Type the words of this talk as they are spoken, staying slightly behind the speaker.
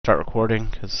Start recording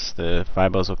because the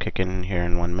Fibos will kick in here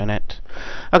in 1 minute.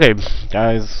 Okay,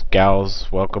 guys, gals,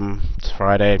 welcome. It's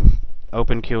Friday.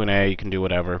 Open Q&A. You can do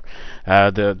whatever.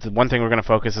 The one thing we're gonna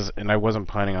focus is, and I wasn't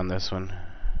planning on this one.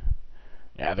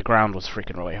 Yeah, the ground was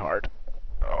freaking really hard.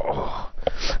 Oh,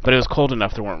 but it was cold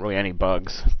enough there weren't really any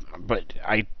bugs. But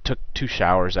I took 2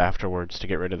 showers afterwards to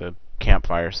get rid of the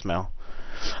campfire smell.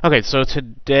 Okay, so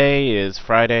today is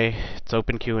Friday. It's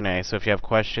open Q&A, so if you have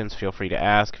questions, feel free to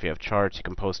ask. If you have charts, you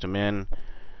can post them in.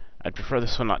 I'd prefer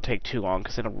this one not take too long,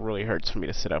 because it really hurts for me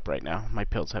to sit up right now. My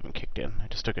pills haven't kicked in. I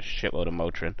just took a shitload of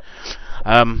Motrin.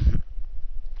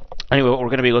 Anyway, what we're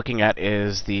going to be looking at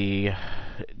is the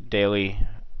daily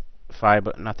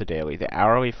Fibo, not the daily, the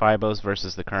hourly Fibos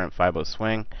versus the current Fibo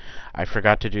swing. I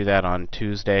forgot to do that on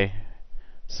Tuesday,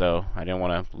 so I didn't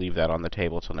want to leave that on the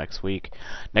table till next week.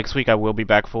 Next week I will be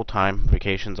back full time.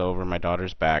 Vacation's over. My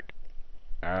daughter's back.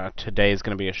 Today is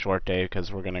going to be a short day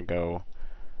because we're going to go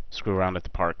screw around at the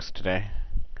parks today.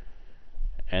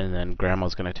 And then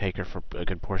Grandma's going to take her for a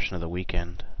good portion of the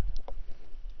weekend.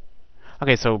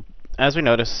 Okay, so as we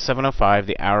noticed, 705,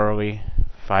 the hourly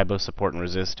Fibo support and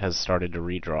resist has started to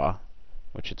redraw,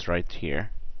 which it's right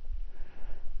here.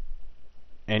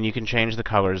 And you can change the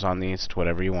colors on these to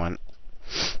whatever you want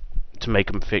to make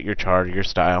them fit your chart or your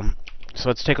style. So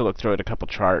let's take a look through it, a couple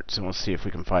charts, and we'll see if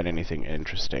we can find anything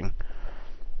interesting.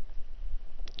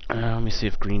 Let me see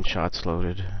if green shot's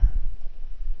loaded.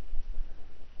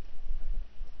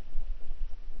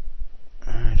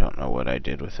 I don't know what I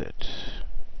did with it.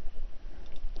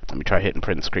 Let me try hitting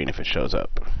print screen if it shows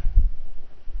up.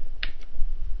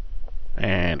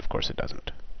 And of course it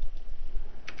doesn't.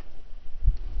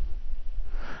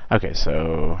 Okay,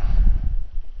 so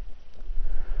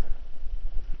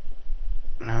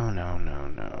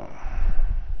No.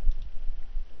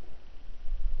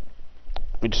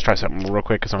 Let me just try something real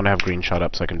quick because I'm going to have green shot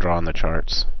up so I can draw on the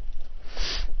charts.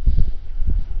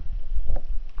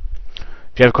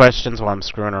 If you have questions while I'm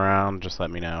screwing around, just let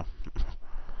me know.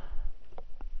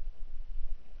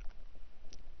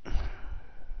 Oh,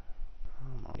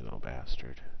 my little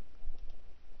bastard.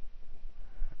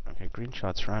 Okay, green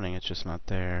shot's running, it's just not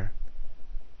there.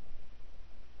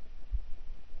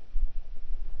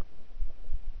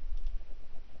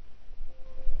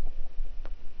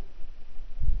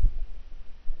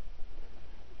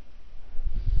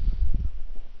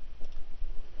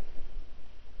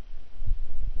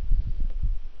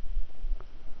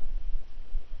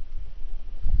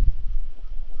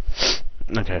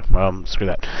 Okay, well, screw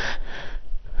that.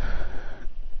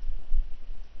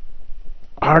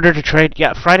 Harder to trade?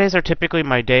 Yeah, Fridays are typically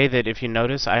my day that, if you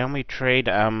notice, I only trade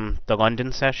the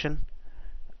London session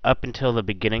up until the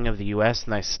beginning of the US,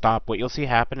 and I stop. What you'll see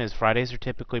happen is Fridays are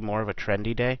typically more of a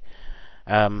trendy day,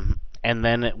 and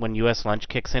then when US lunch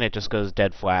kicks in, it just goes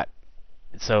dead flat.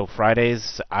 So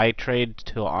Fridays, I trade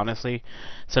till, honestly,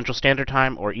 Central Standard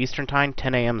Time or Eastern Time.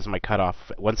 10 a.m. is my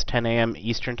cutoff. Once 10 a.m.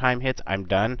 Eastern Time hits, I'm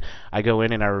done. I go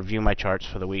in and I review my charts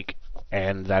for the week,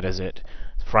 and that is it.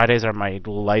 Fridays are my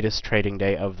lightest trading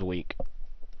day of the week.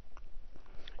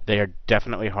 They are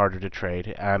definitely harder to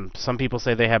trade. Some people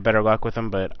say they have better luck with them,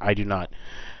 but I do not.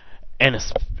 And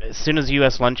as soon as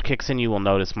US lunch kicks in, you will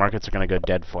notice markets are going to go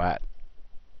dead flat.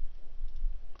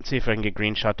 Let's see if I can get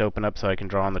green shot to open up so I can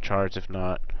draw on the charts. If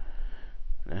not,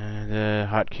 the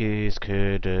hotkeys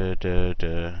could.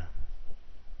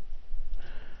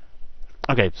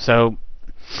 Okay, so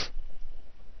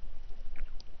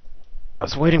I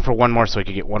was waiting for one more so I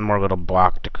could get one more little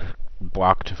block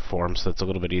to form, so it's a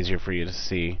little bit easier for you to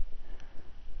see.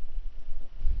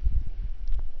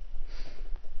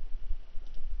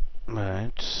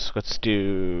 But let's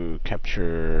do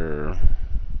capture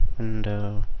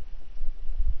window.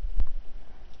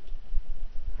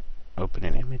 Open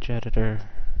an image editor.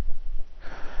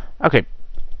 Okay,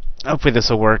 hopefully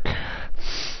this will work.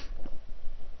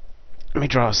 Let me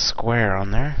draw a square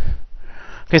on there.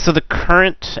 Okay, so the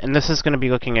current, and this is going to be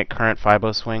looking at current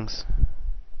Fibo swings,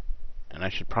 and I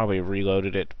should probably have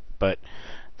reloaded it, but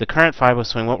the current Fibo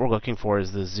swing, what we're looking for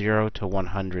is the 0 to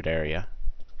 100 area,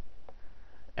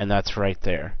 and that's right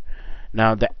there.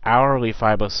 Now the hourly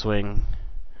Fibo swing,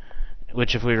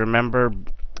 which, if we remember,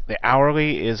 the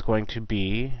hourly is going to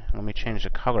be, let me change the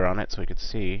color on it so we can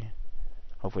see.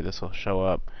 Hopefully this will show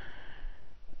up.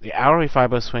 The hourly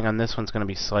Fibo swing on this one's going to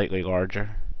be slightly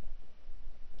larger.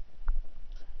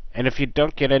 And if you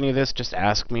don't get any of this, just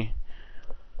ask me.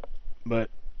 But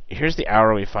here's the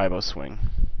hourly Fibo swing.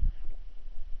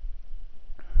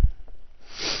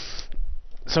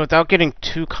 So without getting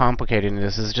too complicated,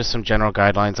 this is just some general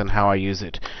guidelines on how I use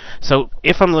it. So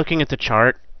if I'm looking at the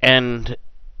chart and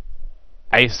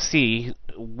I see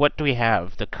what do we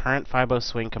have? The current Fibo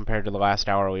swing compared to the last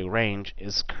hourly range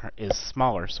is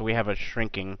smaller, so we have a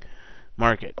shrinking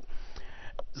market.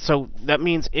 So that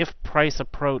means if price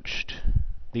approached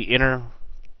the inner,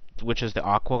 which is the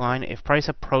aqua line, if price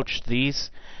approached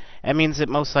these, that means that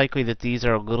most likely that these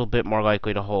are a little bit more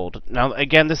likely to hold. Now,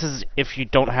 again, this is if you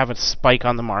don't have a spike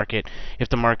on the market, if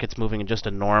the market's moving in just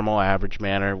a normal, average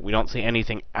manner, we don't see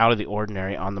anything out of the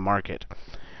ordinary on the market.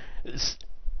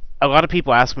 A lot of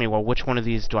people ask me, well, which one of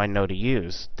these do I know to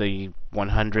use? The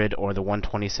 100 or the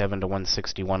 127 to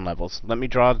 161 levels? Let me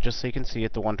draw just so you can see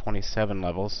it, the 127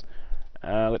 levels.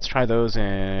 Let's try those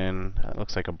in, it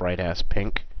looks like a bright-ass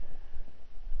pink.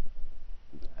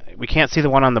 We can't see the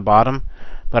one on the bottom,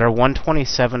 but our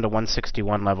 127 to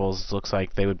 161 levels looks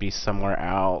like they would be somewhere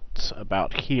out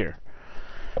about here.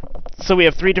 So we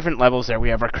have three different levels there. We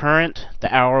have our current,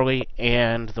 the hourly,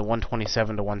 and the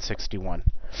 127 to 161.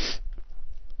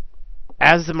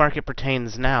 As the market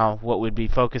pertains now, what we'd be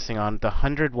focusing on, the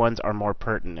 100 ones are more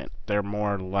pertinent. They're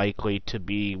more likely to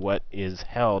be what is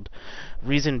held.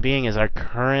 Reason being is our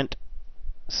current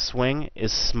swing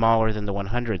is smaller than the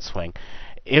 100 swing.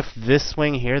 If this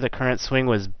swing here, the current swing,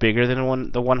 was bigger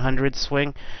than the 100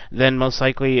 swing, then most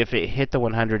likely if it hit the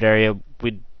 100 area,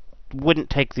 we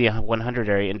wouldn't take the 100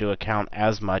 area into account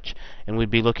as much, and we'd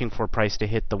be looking for price to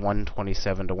hit the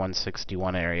 127 to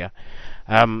 161 area.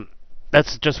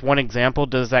 That's just one example.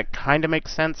 Does that kind of make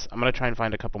sense? I'm going to try and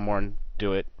find a couple more and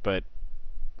do it, but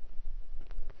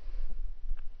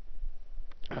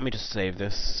let me just save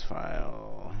this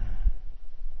file.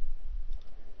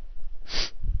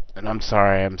 And I'm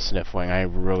sorry I'm sniffling. I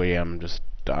really am just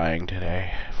dying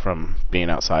today from being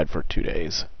outside for 2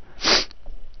 days. It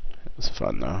was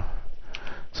fun, though.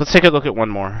 So let's take a look at one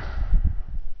more.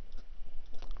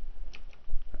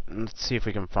 Let's see if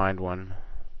we can find one.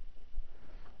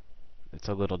 It's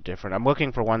a little different. I'm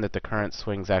looking for one that the current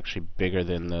swing's actually bigger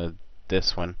than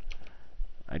this one.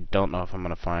 I don't know if I'm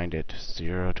going to find it.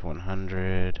 0 to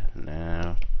 100.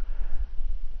 No.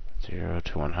 0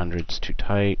 to 100's too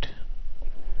tight.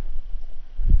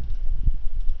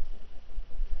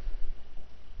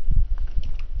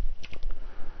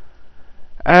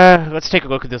 Let's take a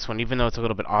look at this one. Even though it's a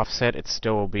little bit offset, it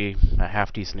still will be a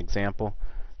half-decent example.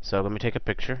 So let me take a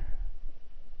picture.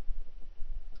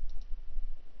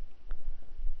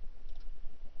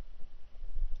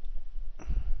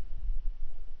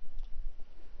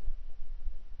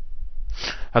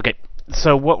 Okay,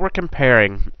 so what we're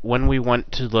comparing when we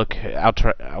want to look, I'll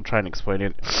try and explain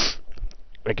it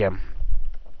again.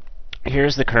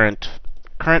 Here's the current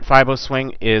Fibo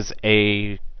swing is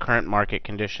a current market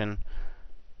condition,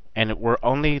 and we're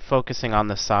only focusing on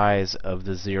the size of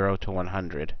the 0 to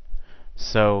 100.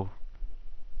 So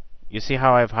you see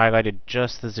how I've highlighted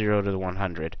just the 0 to the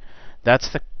 100. That's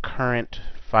the current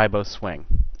Fibo swing.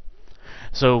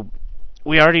 So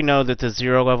we already know that the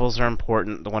 0 levels are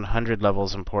important, the 100 level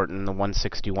is important, and the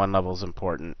 161 level is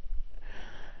important.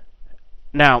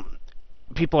 Now,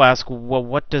 people ask, well,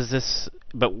 what does this,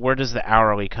 but where does the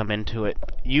hourly come into it?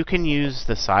 You can use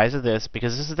the size of this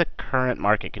because this is the current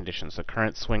market conditions, the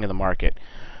current swing of the market.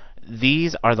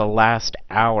 These are the last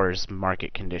hour's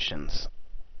market conditions.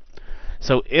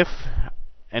 So if,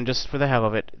 and just for the hell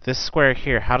of it, this square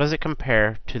here, how does it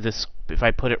compare to this, if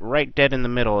I put it right dead in the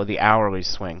middle of the hourly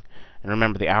swing? And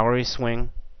remember, the hourly swing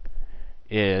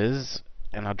is,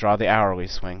 and I'll draw the hourly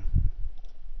swing.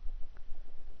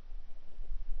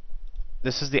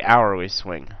 This is the hourly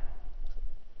swing,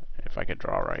 if I could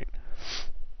draw right.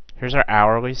 Here's our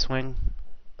hourly swing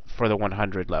for the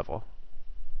 100 level.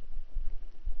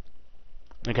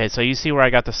 Okay, so you see where I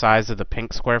got the size of the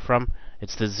pink square from?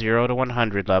 It's the 0 to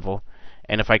 100 level.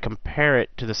 And if I compare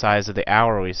it to the size of the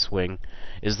hourly swing,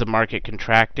 is the market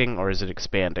contracting or is it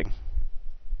expanding?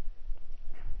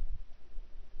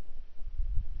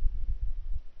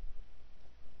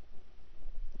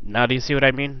 Now do you see what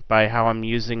I mean by how I'm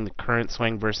using the current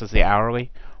swing versus the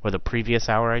hourly, or the previous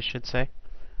hour I should say?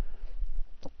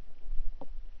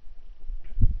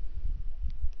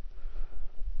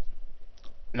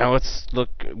 Now let's look,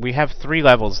 we have three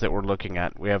levels that we're looking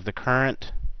at. We have the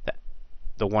current,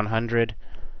 the 100,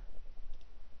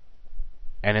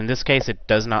 and in this case it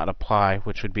does not apply,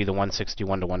 which would be the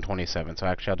 161 to 127, so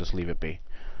actually I'll just leave it be.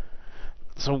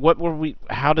 So what were we,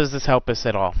 how does this help us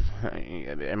at all?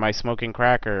 Am I smoking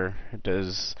crack, or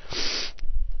does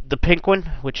the pink one,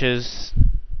 which is,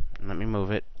 let me move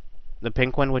it, the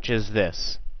pink one, which is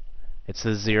this, it's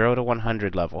the 0 to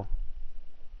 100 level.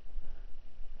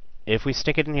 If we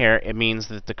stick it in here, it means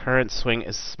that the current swing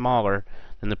is smaller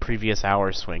than the previous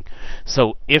hour swing.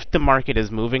 So if the market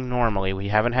is moving normally, we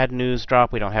haven't had news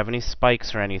drop, we don't have any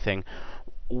spikes or anything,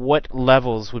 what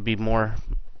levels would be more,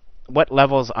 what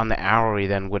levels on the hourly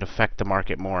then would affect the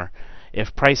market more?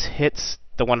 If price hits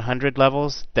the 100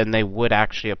 levels, then they would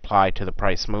actually apply to the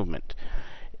price movement.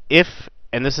 If,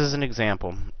 and this is an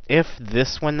example, if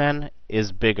this one then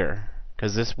is bigger,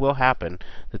 because this will happen,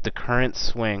 that the current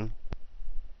swing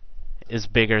is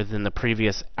bigger than the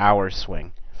previous hour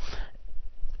swing.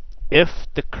 If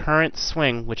the current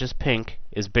swing, which is pink,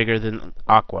 is bigger than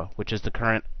aqua, which is the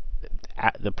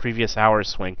previous hour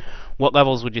swing, what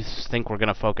levels would you think we're going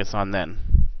to focus on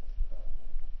then?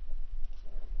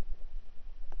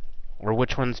 Or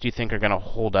which ones do you think are going to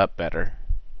hold up better?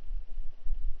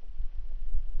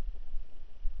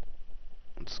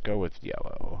 Let's go with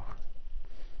yellow.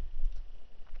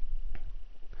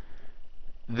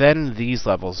 Then these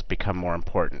levels become more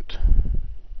important.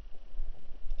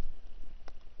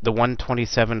 The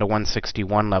 127 to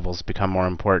 161 levels become more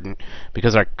important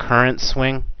because our current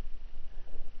swing,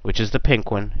 which is the pink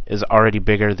one, is already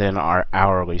bigger than our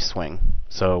hourly swing.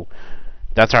 So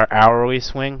that's our hourly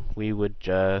swing. We would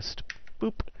just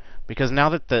boop, because now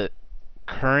that the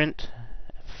current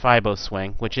Fibo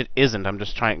swing, which it isn't, I'm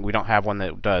just trying, we don't have one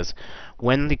that does.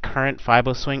 When the current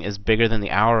Fibo swing is bigger than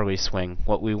the hourly swing,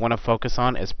 what we want to focus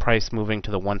on is price moving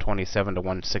to the 127 to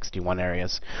 161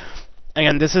 areas.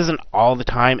 Again, this isn't all the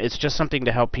time. It's just something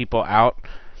to help people out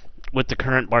with the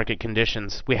current market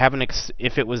conditions. We have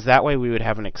if it was that way, we would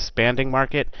have an expanding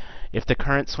market. If the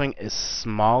current swing is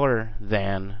smaller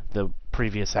than the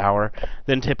previous hour,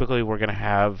 then typically we're going to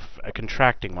have a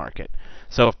contracting market.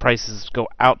 So if prices go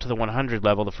out to the 100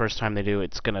 level the first time they do,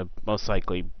 it's going to most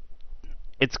likely,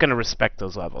 it's going to respect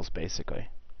those levels, basically.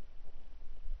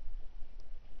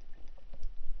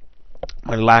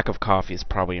 My lack of coffee is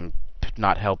probably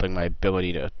not helping my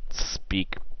ability to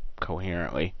speak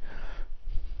coherently.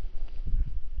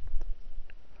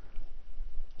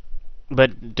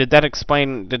 But did that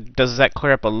explain, does that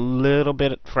clear up a little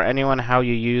bit for anyone how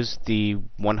you use the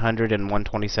 100 and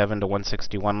 127 to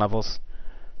 161 levels,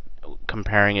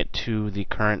 comparing it to the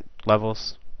current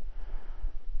levels?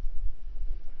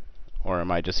 Or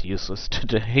am I just useless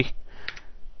today?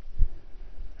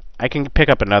 I can pick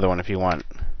up another one if you want.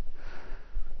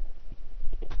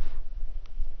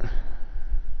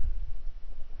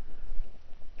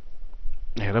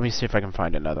 Here, let me see if I can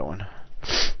find another one.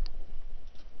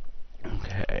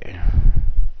 Okay.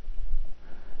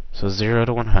 So 0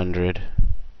 to 100.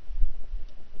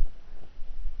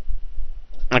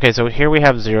 Okay, so here we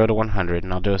have 0 to 100,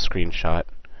 and I'll do a screenshot.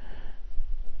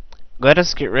 Let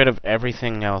us get rid of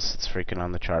everything else that's freaking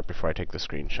on the chart before I take the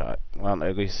screenshot. Well,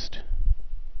 at least...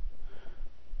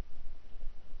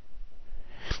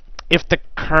 If the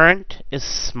current is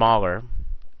smaller,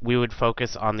 we would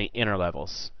focus on the inner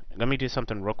levels. Let me do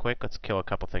something real quick. Let's kill a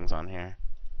couple things on here.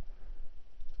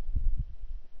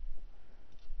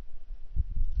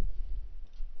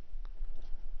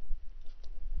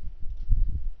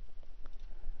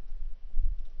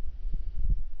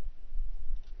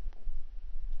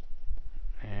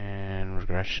 And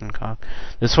regression comp.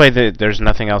 This way there's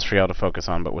nothing else for y'all to focus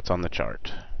on but what's on the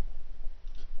chart.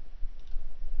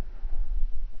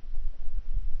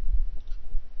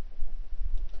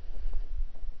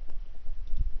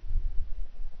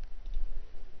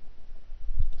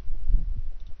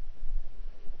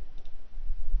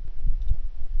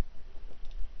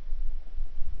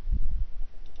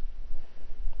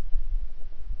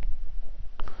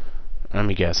 Let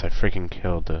me guess, I freaking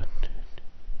killed the...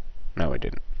 No, I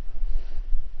didn't.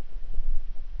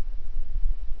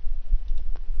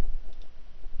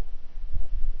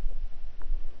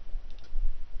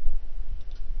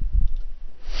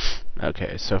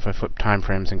 Okay, so if I flip time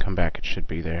frames and come back, it should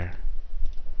be there.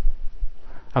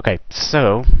 Okay,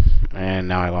 so... And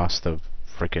now I lost the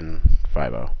freaking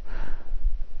Fibo.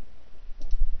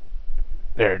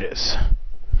 There it is.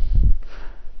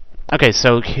 Okay,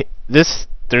 so this...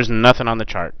 There's nothing on the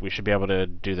chart. We should be able to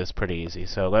do this pretty easy.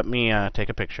 So let me take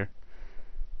a picture.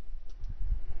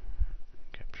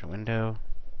 Capture window.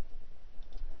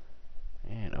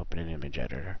 And open an image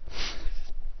editor.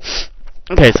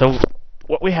 Okay, so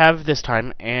what we have this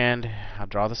time, and I'll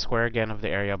draw the square again of the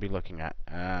area I'll be looking at.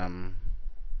 I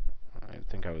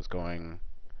think I was going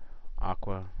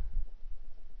aqua.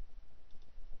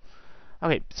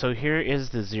 Okay, so here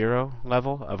is the 0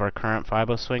 level of our current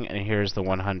Fibo swing, and here's the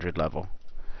 100 level.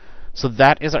 So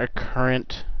that is our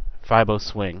current Fibo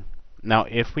swing. Now,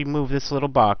 if we move this little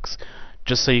box,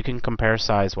 just so you can compare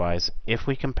size-wise, if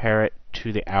we compare it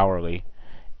to the hourly,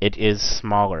 it is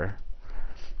smaller.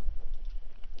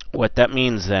 What that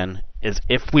means then is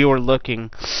if we were looking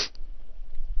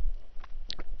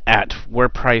at where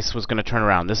price was going to turn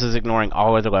around. This is ignoring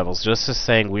all other levels, just as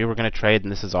saying we were going to trade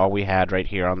and this is all we had right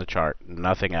here on the chart,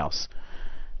 nothing else.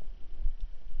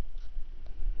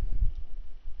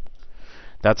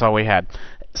 That's all we had.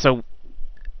 So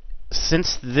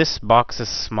since this box is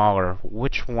smaller,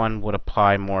 which one would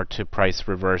apply more to price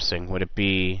reversing? Would it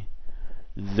be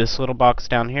this little box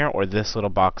down here or this little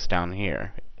box down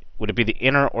here? Would it be the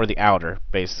inner or the outer,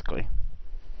 basically?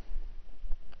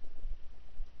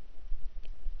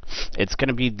 It's going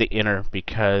to be the inner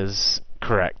because,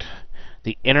 correct.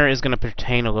 The inner is going to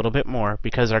pertain a little bit more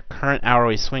because our current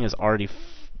hourly swing is already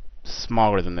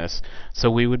smaller than this. So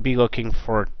we would be looking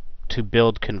for to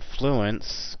build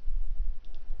confluence.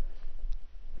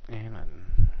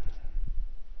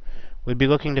 We'd be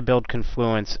looking to build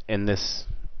confluence in this.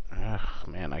 Ugh,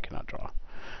 man, I cannot draw.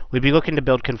 We'd be looking to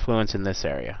build confluence in this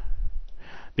area,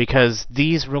 because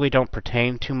these really don't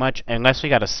pertain too much unless we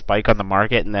got a spike on the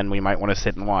market, and then we might want to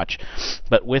sit and watch.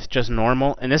 But with just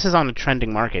normal, and this is on a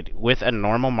trending market, with a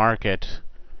normal market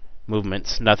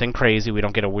movements, nothing crazy, we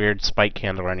don't get a weird spike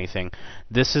candle or anything,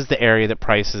 this is the area that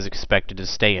price is expected to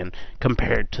stay in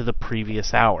compared to the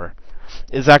previous hour.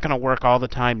 Is that going to work all the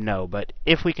time? No, but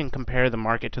if we can compare the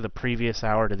market to the previous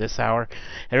hour to this hour,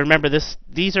 and remember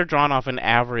these are drawn off an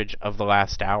average of the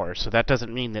last hour, so that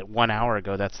doesn't mean that 1 hour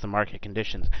ago that's the market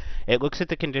conditions. It looks at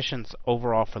the conditions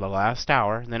overall for the last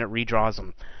hour, and then it redraws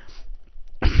them.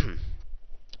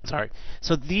 Sorry.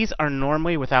 So these are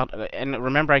normally without, and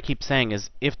remember I keep saying is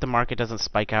if the market doesn't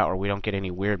spike out or we don't get any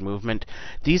weird movement,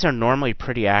 these are normally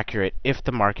pretty accurate if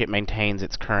the market maintains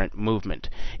its current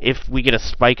movement. If we get a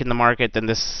spike in the market, then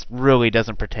this really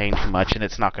doesn't pertain too much and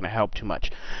it's not going to help too much.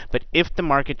 But if the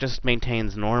market just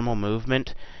maintains normal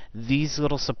movement, these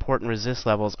little support and resist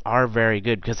levels are very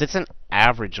good because it's an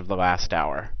average of the last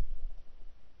hour.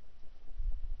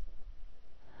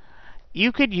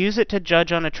 You could use it to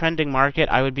judge on a trending market.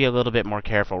 I would be a little bit more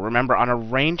careful. Remember, on a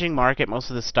ranging market, most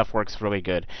of this stuff works really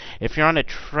good. If you're on a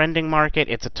trending market,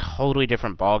 it's a totally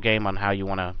different ballgame on how you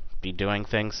want to be doing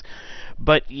things.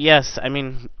 But yes, I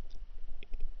mean,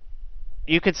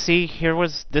 you could see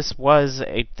this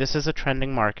is a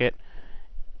trending market.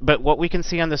 But what we can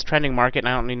see on this trending market, and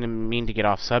I don't even mean to get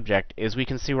off subject, is we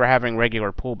can see we're having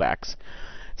regular pullbacks.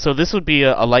 So this would be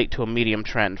a light to a medium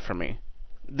trend for me.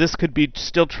 This could be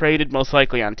still traded most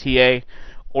likely on TA,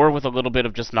 or with a little bit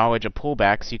of just knowledge of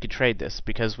pullbacks, you could trade this,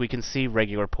 because we can see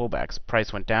regular pullbacks.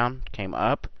 Price went down, came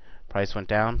up, price went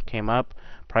down, came up,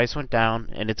 price went down,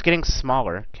 and it's getting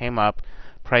smaller, came up,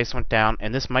 price went down,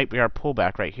 and this might be our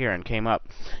pullback right here, and came up.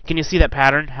 Can you see that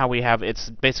pattern? How we have, it's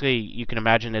basically, you can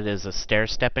imagine it as a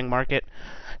stair-stepping market.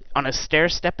 On a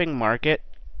stair-stepping market,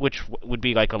 which would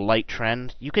be like a light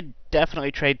trend, you could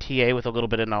definitely trade TA with a little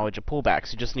bit of knowledge of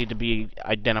pullbacks. You just need to be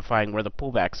identifying where the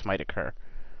pullbacks might occur.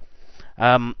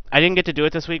 I didn't get to do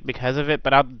it this week because of it,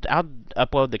 but I'll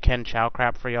upload the Ken Chow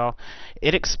crap for y'all.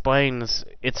 It explains,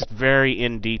 it's very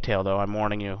in detail though, I'm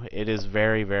warning you. It is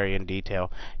very, very in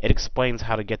detail. It explains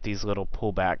how to get these little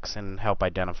pullbacks and help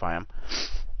identify them.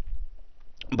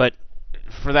 But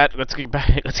for that, let's get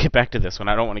back to this one.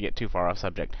 I don't want to get too far off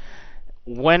subject.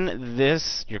 When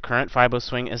your current Fibo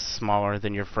swing is smaller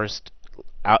than your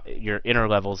your inner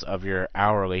levels of your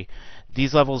hourly,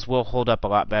 these levels will hold up a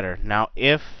lot better. Now,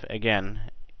 if,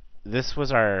 again, this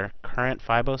was our current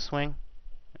Fibo swing,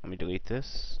 let me delete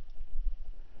this.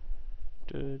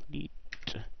 Delete.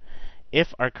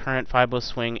 If our current Fibo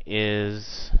swing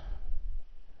is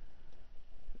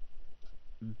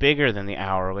bigger than the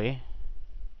hourly,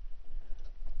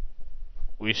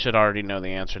 we should already know the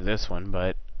answer to this one,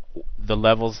 but the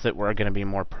levels that were going to be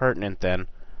more pertinent then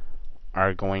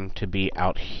are going to be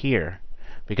out here.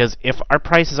 Because if our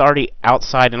price is already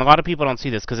outside, and a lot of people don't see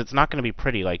this because it's not going to be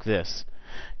pretty like this.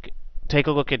 Take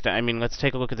a look at let's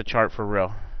take a look at the chart for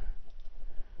real.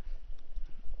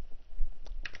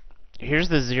 Here's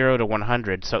the 0 to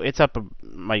 100, so it's up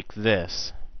like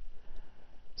this.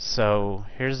 So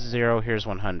here's 0, here's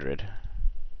 100.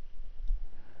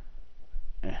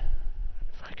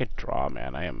 I could draw,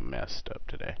 man. I am messed up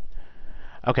today.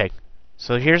 Okay,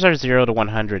 so here's our 0 to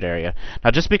 100 area. Now,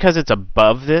 just because it's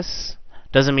above this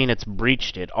doesn't mean it's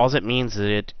breached it. All it means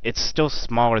is it's still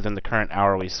smaller than the current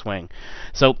hourly swing.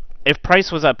 So if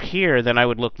price was up here, then I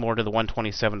would look more to the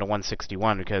 127 to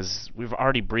 161 because we've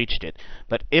already breached it.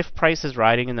 But if price is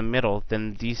riding in the middle,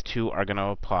 then these two are going to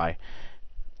apply.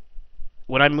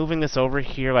 When I'm moving this over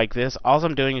here like this, all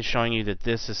I'm doing is showing you that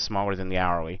this is smaller than the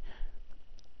hourly.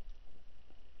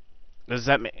 Does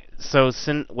that so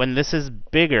when this is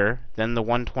bigger than the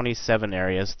 127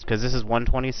 areas, because this is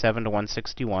 127 to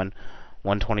 161,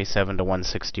 127 to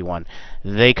 161,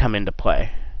 they come into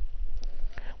play.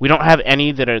 We don't have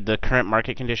any that are the current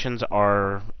market conditions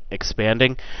are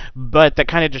expanding, but that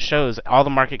kind of just shows all the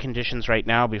market conditions right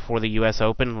now before the U.S.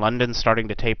 Open. London's starting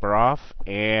to taper off,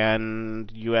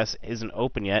 and U.S. isn't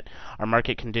open yet. Our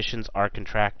market conditions are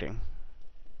contracting.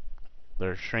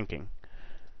 They're shrinking.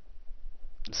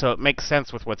 So it makes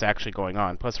sense with what's actually going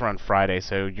on. Plus, we're on Friday,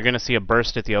 so you're going to see a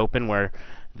burst at the open where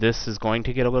this is going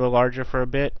to get a little larger for a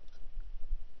bit,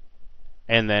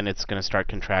 and then it's going to start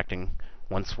contracting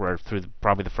once we're through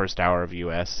probably the first hour of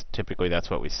US. Typically, that's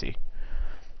what we see.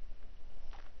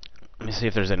 Let me see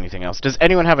if there's anything else. Does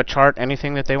anyone have a chart,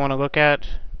 anything that they want to look at?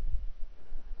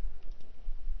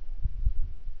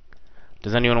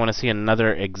 Does anyone want to see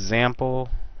another example?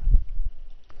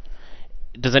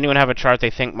 Does anyone have a chart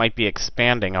they think might be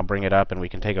expanding? I'll bring it up and we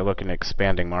can take a look at an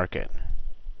expanding market.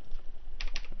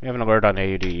 We have an alert on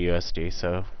AUD USD,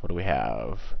 so what do we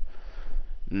have?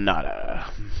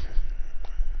 Nada.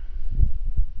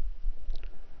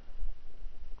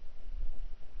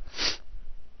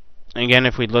 Again,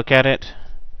 if we look at it,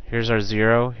 here's our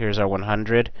 0, here's our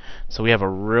 100. So we have a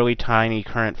really tiny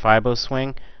current Fibo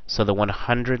swing, so the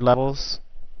 100 levels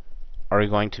are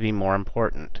going to be more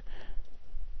important.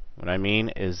 What I mean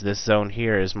is this zone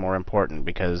here is more important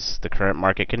because the current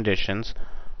market conditions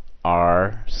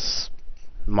are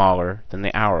smaller than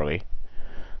the hourly.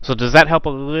 So does that help a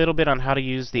little bit on how to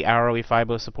use the hourly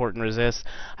Fibo support and resist?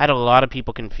 I had a lot of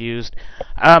people confused.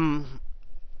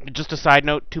 Just a side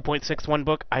note, 2.61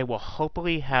 book I will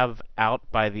hopefully have out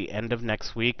by the end of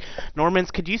next week. Normans,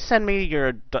 could you send me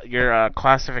your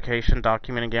classification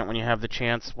document again when you have the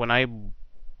chance? When I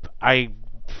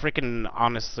freaking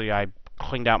honestly, I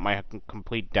cleaned out my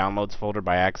complete downloads folder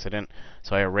by accident,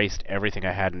 so I erased everything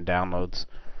I had in downloads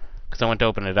because I went to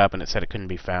open it up and it said it couldn't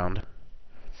be found.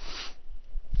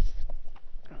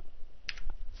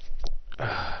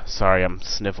 Sorry, I'm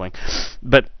sniffling.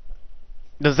 But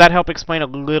does that help explain a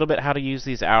little bit how to use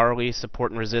these hourly support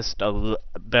and resist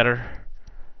better?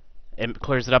 It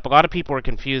clears it up. A lot of people were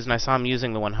confused, and I saw them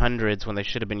using the 100s when they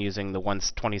should have been using the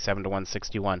 127 to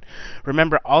 161.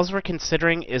 Remember, all we're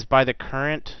considering is by the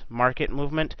current market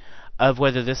movement of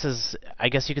whether this is, I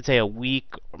guess you could say, a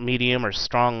weak, medium, or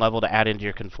strong level to add into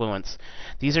your confluence.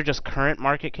 These are just current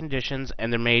market conditions,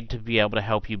 and they're made to be able to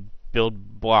help you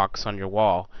build blocks on your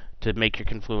wall to make your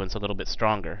confluence a little bit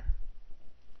stronger.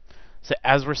 So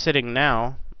as we're sitting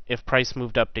now, if price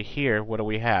moved up to here, what do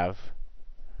we have?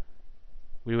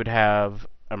 We would have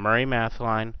a Murray math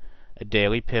line, a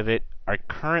daily pivot. Our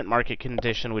current market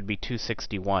condition would be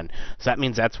 261. So that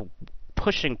means that's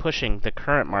pushing the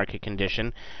current market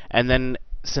condition. And then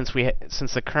since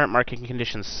the current market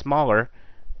condition is smaller,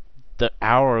 the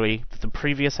hourly, the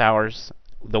previous hours,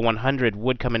 the 100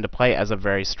 would come into play as a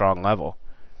very strong level.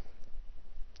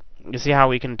 You see how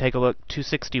we can take a look?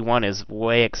 261 is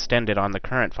way extended on the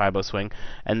current Fibo swing,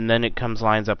 and then it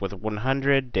lines up with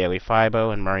 100, daily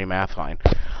Fibo, and Murray math line.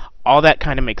 All that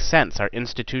kind of makes sense. Our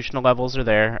institutional levels are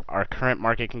there. Our current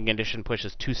market condition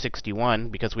pushes 261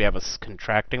 because we have a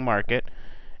contracting market,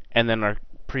 and then our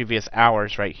previous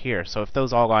hours right here. So if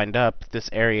those all lined up, this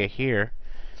area here,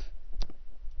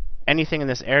 anything in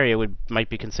this area might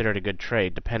be considered a good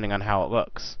trade, depending on how it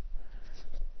looks.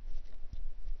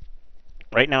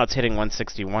 Right now it's hitting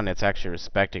 161. It's actually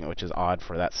respecting it, which is odd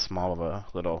for that small of a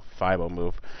little Fibo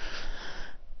move.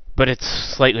 But it's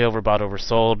slightly overbought,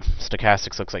 oversold.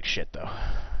 Stochastics looks like shit, though.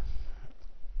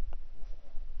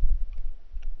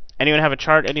 Anyone have a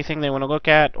chart, anything they want to look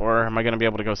at? Or am I going to be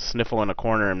able to go sniffle in a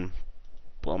corner and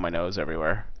blow my nose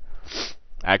everywhere?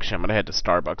 Actually, I'm going to head to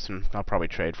Starbucks and I'll probably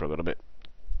trade for a little bit.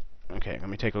 Okay, let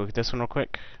me take a look at this one real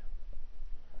quick.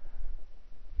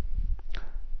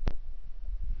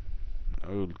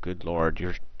 Oh, good lord,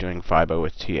 you're doing Fibo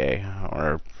with TA,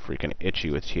 or freaking itchy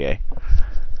with TA.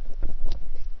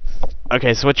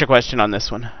 Okay, so what's your question on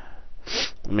this one?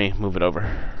 Let me move it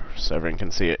over so everyone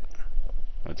can see it.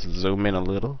 Let's zoom in a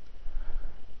little.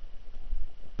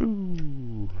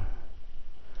 Boo.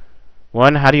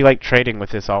 One, how do you like trading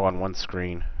with this all on one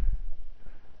screen?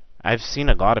 I've seen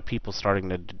a lot of people starting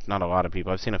to, not a lot of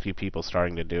people, I've seen a few people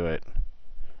starting to do it.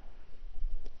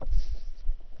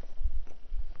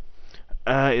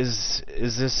 Is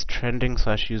this trending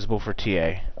 / usable for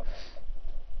TA?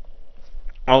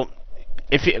 Well,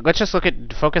 let's just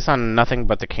focus on nothing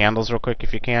but the candles real quick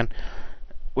if you can.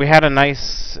 We had a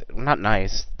nice, not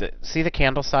nice, see the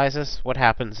candle sizes? What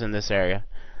happens in this area?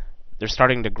 They're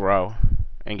starting to grow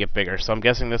and get bigger. So I'm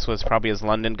guessing this was probably as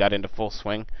London got into full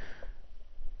swing.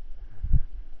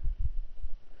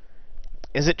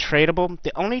 Is it tradable?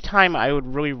 The only time I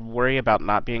would really worry about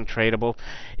not being tradable,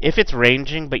 if it's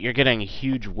ranging but you're getting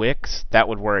huge wicks, that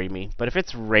would worry me. But if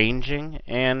it's ranging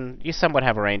and you somewhat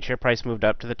have a range here, price moved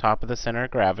up to the top of the center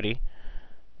of gravity,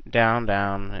 down,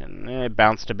 down, and it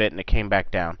bounced a bit and it came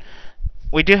back down.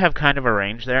 We do have kind of a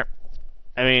range there.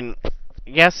 I mean,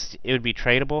 yes, it would be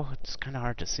tradable. It's kind of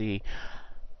hard to see.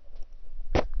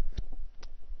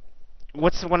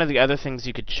 What's one of the other things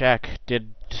you could check?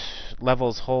 Did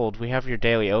levels hold? We have your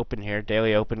daily open here.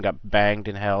 Daily open got banged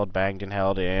and held, banged and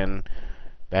held in,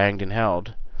 banged and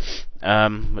held.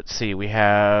 Let's see. We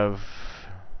have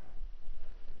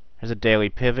here's a daily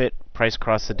pivot. Price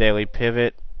crossed the daily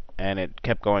pivot, and it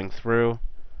kept going through.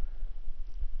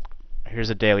 Here's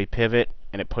a daily pivot,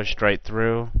 and it pushed right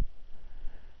through.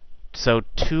 So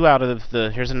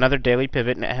here's another daily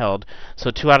pivot and it held. So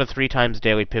 2 out of 3 times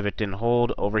daily pivot didn't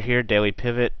hold. Over here, daily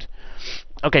pivot.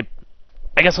 Okay,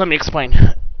 I guess let me explain.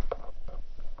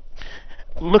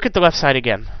 Look at the left side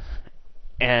again,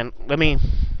 and let me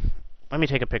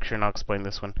take a picture and I'll explain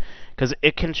this one because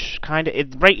it can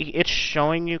it's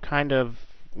showing you kind of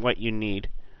what you need.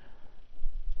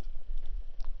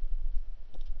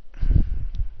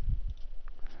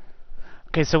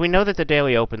 Okay, so we know that the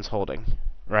daily open's holding,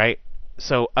 right?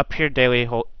 So up here, daily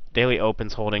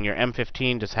open's holding. Your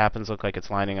M15 just happens to look like it's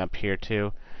lining up here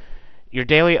too. Your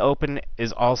daily open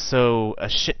is also a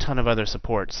shit ton of other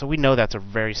support, so we know that's a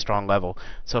very strong level.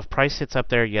 So if price hits up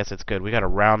there, yes, it's good. We got a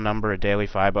round number, a daily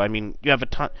Fibo. I mean, you have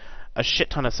a shit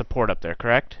ton of support up there,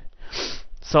 correct?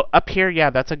 So up here, yeah,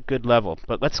 that's a good level.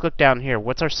 But let's look down here.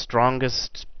 What's our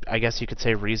strongest, I guess you could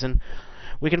say, reason?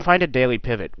 We can find a daily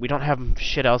pivot. We don't have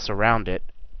shit else around it.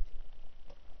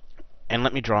 And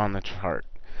let me draw on the chart.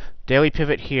 Daily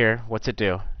pivot here, what's it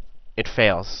do? It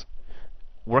fails.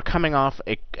 We're coming off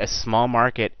a small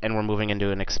market and we're moving into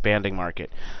an expanding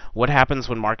market. What happens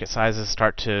when market sizes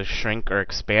start to shrink or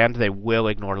expand? They will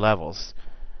ignore levels.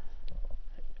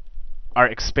 Our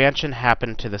expansion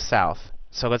happened to the south.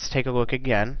 So let's take a look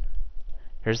again.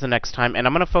 Here's the next time, and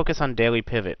I'm going to focus on daily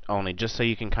pivot only, just so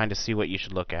you can kind of see what you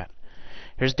should look at.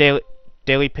 Here's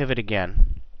daily pivot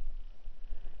again.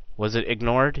 Was it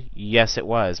ignored? Yes, it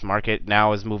was. Market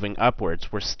now is moving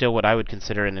upwards. We're still what I would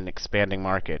consider in an expanding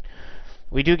market.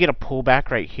 We do get a pullback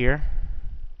right here.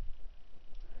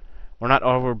 We're not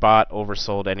overbought,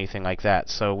 oversold, anything like that.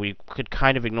 So we could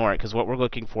kind of ignore it, because what we're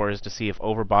looking for is to see if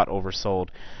overbought, oversold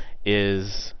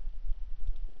is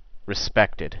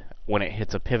respected when it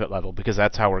hits a pivot level, because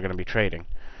that's how we're going to be trading.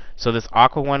 So this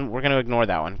aqua one, we're going to ignore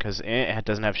that one, because it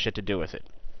doesn't have shit to do with it.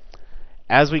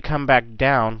 As we come back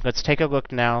down, let's take a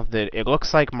look now that it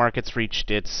looks like market's reached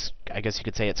its, I guess you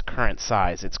could say, its current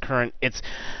size. It's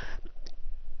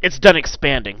done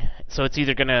expanding. So it's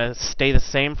either going to stay the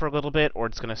same for a little bit or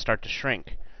it's going to start to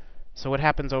shrink. So what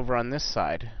happens over on this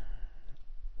side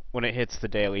when it hits the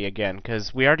daily again?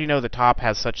 Because we already know the top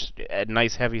has such a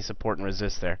nice heavy support and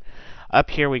resist there. Up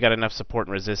here we got enough support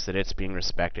and resist that it's being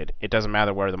respected. It doesn't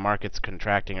matter where the market's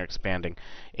contracting or expanding.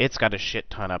 It's got a shit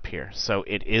ton up here. So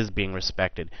it is being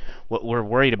respected. What we're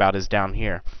worried about is down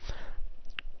here.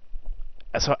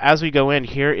 So as we go in,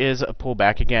 here is a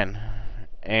pullback again.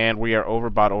 And we are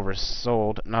overbought,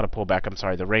 oversold. Not a pullback, I'm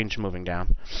sorry, the range moving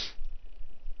down.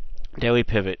 Daily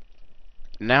pivot.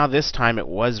 Now this time it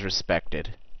was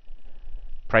respected.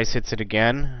 Price hits it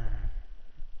again.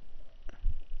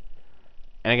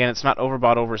 And again, it's not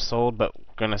overbought, oversold, but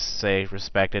we're going to say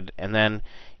respected. And then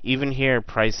even here,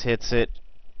 price hits it.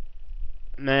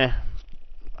 Meh.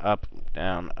 Up,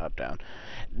 down, up, down.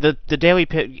 The daily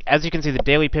pivot, as you can see, the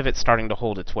daily pivot's starting to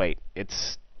hold its weight.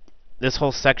 This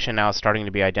whole section now is starting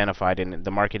to be identified, and the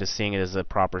market is seeing it as a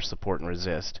proper support and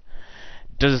resist.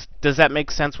 Does that make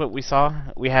sense what we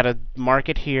saw? We had a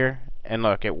market here, and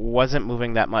look, it wasn't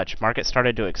moving that much. Market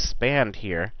started to expand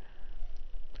here.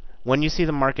 When you see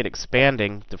the market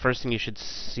expanding, the first thing you should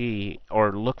see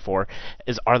or look for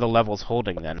is, are the levels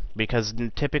holding then? Because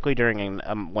typically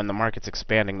when the market's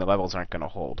expanding, the levels aren't going to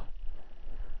hold.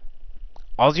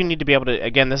 All you need to be able to,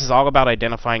 again, this is all about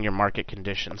identifying your market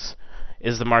conditions.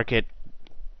 Is the market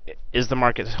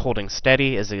holding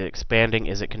steady? Is it expanding?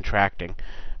 Is it contracting?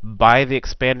 By the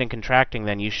expanding, contracting,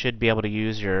 then you should be able to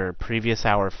use your previous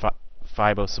hour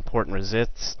Fibo support and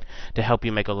resist to help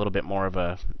you make a little bit more of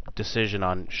a decision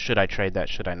on should I trade that,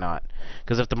 should I not.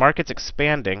 Because if the market's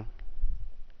expanding,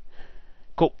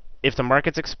 cool. If the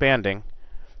market's expanding,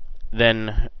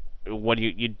 then what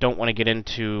you don't want to get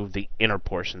into the inner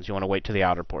portions. You want to wait to the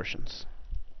outer portions.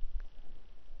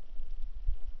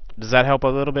 Does that help a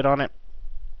little bit on it?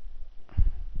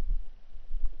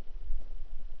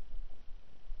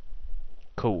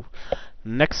 Cool.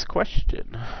 Next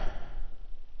question.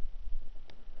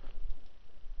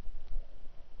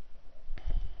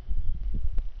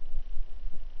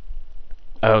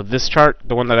 Oh, this chart,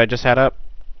 the one that I just had up?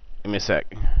 Give me a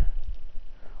sec.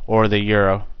 Or the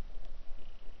euro.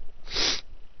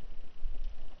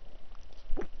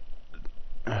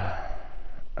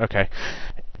 Okay.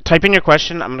 Type in your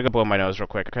question. I'm gonna go blow my nose real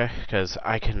quick, okay? Because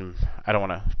I don't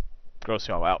want to gross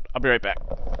y'all out. I'll be right back.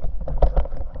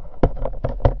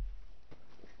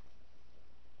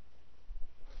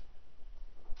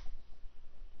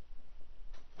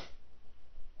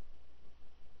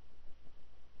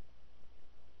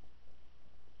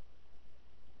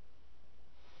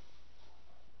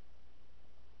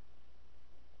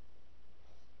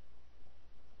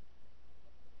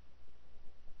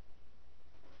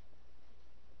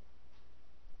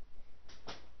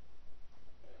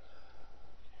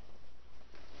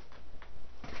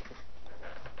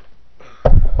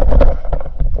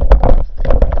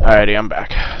 Alrighty, I'm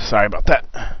back. Sorry about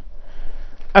that.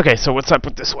 Okay, so what's up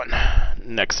with this one?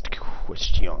 Next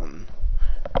question.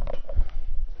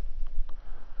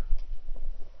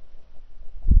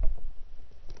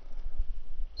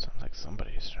 Sounds like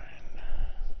somebody's trying.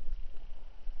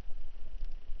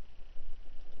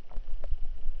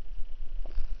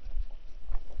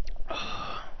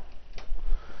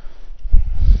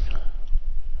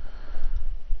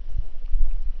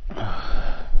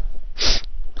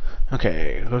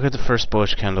 Okay, look at the first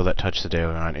bullish candle that touched the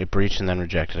daily line. It breached and then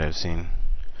rejected. I've seen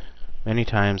many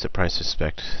times that price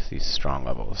respect these strong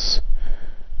levels.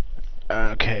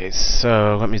 Okay,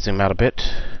 so let me zoom out a bit.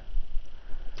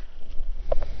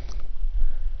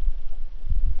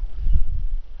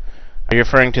 Are you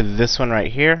referring to this one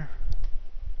right here?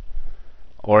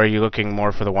 Or are you looking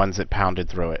more for the ones that pounded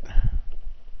through it?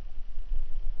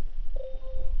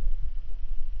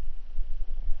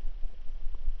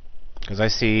 Because I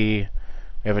see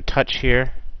we have a touch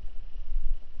here,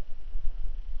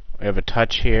 we have a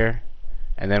touch here,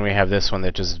 and then we have this one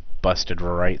that just busted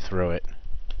right through it.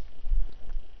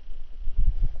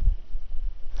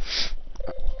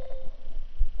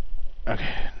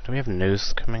 Okay, do we have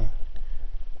news coming?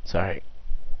 Sorry.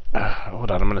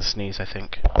 Hold on, I'm gonna sneeze, I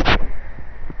think.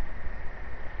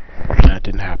 That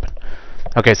didn't happen.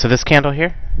 Okay, so this candle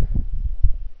here.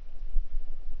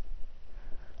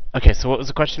 Okay, so what was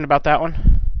the question about that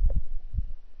one?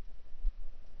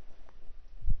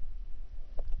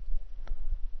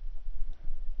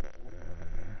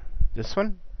 This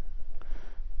one?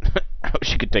 I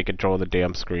wish you could take control of the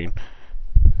damn screen.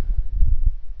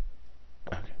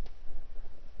 Okay.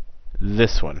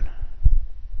 This one.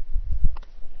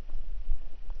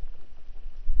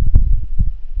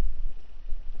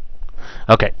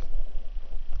 Okay.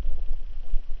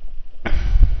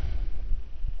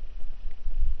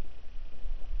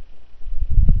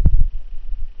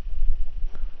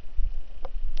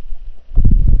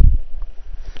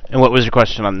 And what was your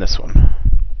question on this one?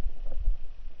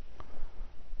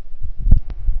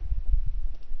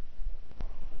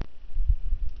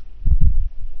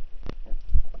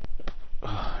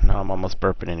 Now I'm almost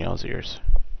burping in y'all's ears.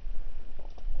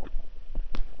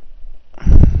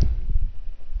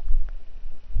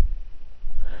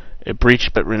 It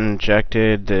breached but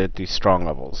rejected the strong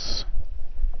levels.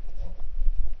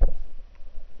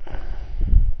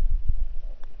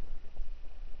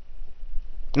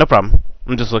 No problem.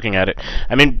 I'm just looking at it.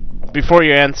 I mean, before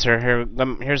you answer,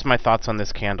 here's my thoughts on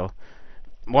this candle.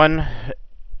 One,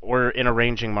 we're in a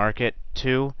ranging market.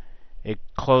 Two, it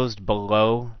closed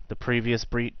below the previous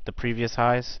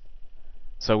highs,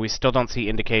 so we still don't see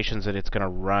indications that it's going to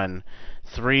run.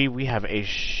 Three, we have a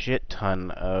shit ton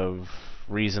of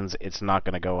reasons it's not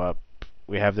going to go up.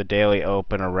 We have the daily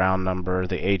open, a round number,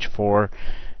 the H4,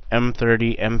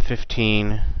 M30,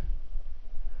 M15.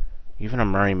 Even a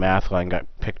Murray math line got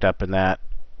picked up in that.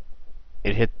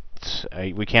 It hit.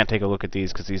 We can't take a look at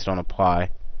these because these don't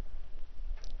apply.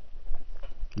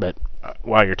 But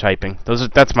while you're typing,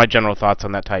 that's my general thoughts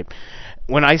on that type.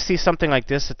 When I see something like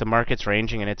this, that the market's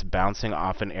ranging and it's bouncing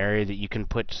off an area that you can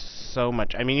put so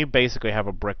much. I mean, you basically have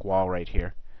a brick wall right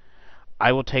here.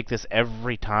 I will take this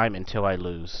every time until I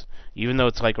lose, even though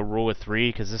it's like a rule of three,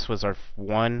 because this was our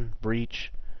 1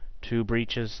 breach, 2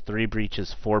 breaches, 3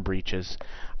 breaches, 4 breaches.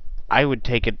 I would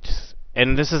take it,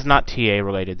 and this is not TA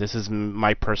related, this is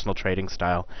my personal trading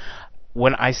style.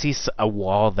 When I see a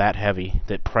wall that heavy,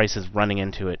 that price is running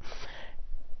into it,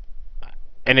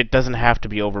 and it doesn't have to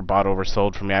be overbought,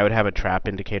 oversold for me, I would have a trap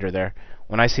indicator there.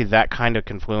 When I see that kind of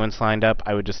confluence lined up,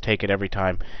 I would just take it every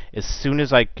time. As soon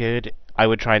as I could, I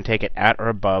would try and take it at or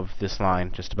above this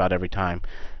line just about every time.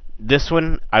 This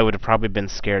one, I would have probably been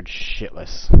scared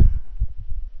shitless.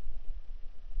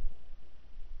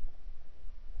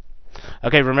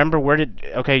 Okay, remember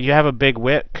okay, you have a big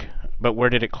wick, but where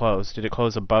did it close? Did it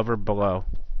close above or below?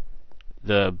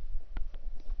 The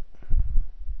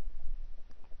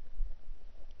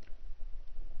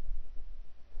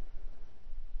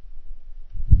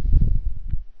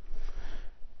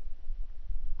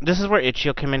This is where itch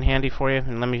will come in handy for you,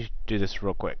 and let me do this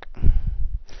real quick.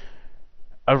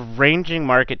 A ranging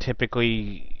market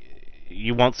typically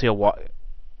you won't see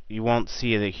you won't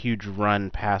see a huge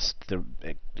run past oh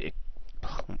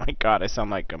my god, I sound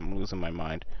like I'm losing my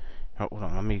mind. Hold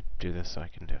on, let me do this so I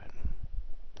can do it.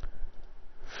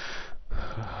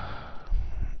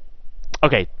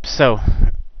 Okay, so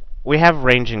we have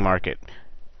ranging market.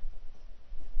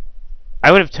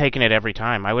 I would have taken it every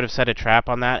time. I would have set a trap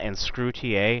on that and screw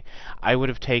TA. I would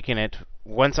have taken it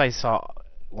when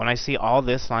I see all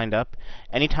this lined up,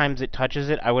 anytime it touches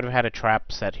it, I would have had a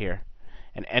trap set here.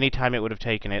 And anytime it would have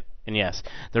taken it, and yes,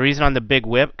 the reason on the big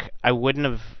wick, I would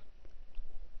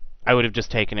have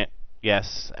just taken it.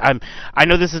 Yes, I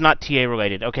know this is not TA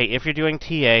related. Okay, if you're doing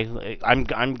TA, I'm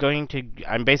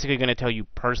basically going to tell you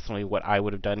personally what I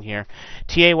would have done here.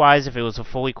 TA wise, if it was a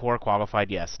fully core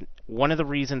qualified, yes. One of the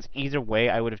reasons either way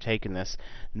I would have taken this,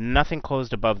 nothing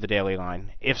closed above the daily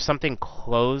line. If something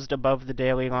closed above the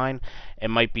daily line, it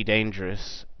might be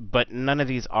dangerous, but none of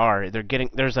these are.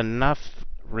 There's enough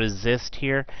resist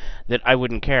here that I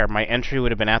wouldn't care. My entry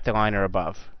would have been at the line or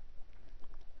above.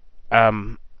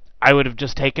 I would have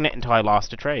just taken it until I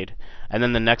lost a trade. And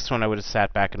then the next one I would have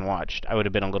sat back and watched. I would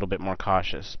have been a little bit more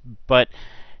cautious. But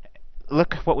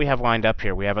look what we have lined up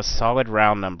here. We have a solid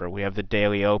round number. We have the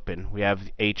daily open. We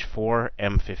have H4,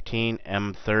 M15,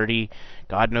 M30.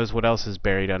 God knows what else is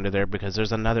buried under there because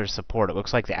there's another support. It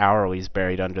looks like the hourly is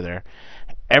buried under there.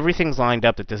 Everything's lined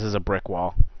up that this is a brick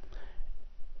wall.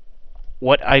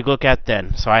 What I look at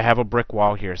then, so I have a brick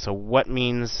wall here. So what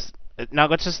means... Now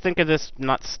let's just think of this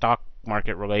not stock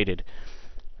market related.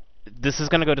 This is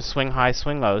going to go to swing highs,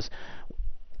 swing lows.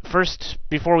 First,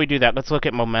 before we do that, let's look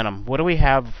at momentum. What do we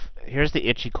have? Here's the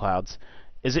itchy clouds.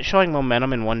 Is it showing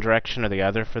momentum in one direction or the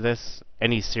other for this?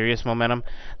 Any serious momentum?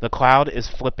 The cloud is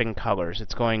flipping colors.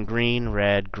 It's going green,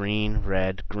 red, green,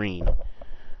 red, green.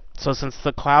 So since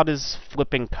the cloud is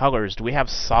flipping colors, do we have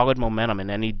solid momentum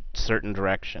in any certain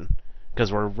direction?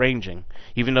 Because we're ranging.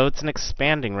 Even though it's an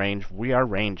expanding range, we are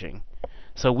ranging.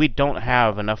 So we don't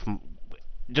have enough,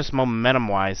 just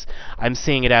momentum-wise, I'm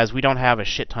seeing it as we don't have a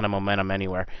shit ton of momentum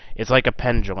anywhere. It's like a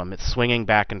pendulum. It's swinging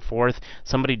back and forth.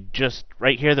 Somebody just,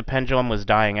 right here the pendulum was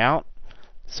dying out.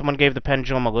 Someone gave the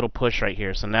pendulum a little push right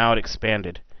here, so now it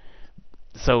expanded.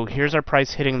 So here's our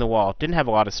price hitting the wall. Didn't have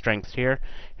a lot of strength here.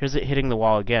 Here's it hitting the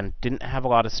wall again. Didn't have a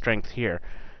lot of strength here.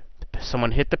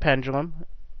 Someone hit the pendulum.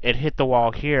 It hit the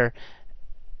wall here.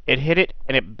 It hit it,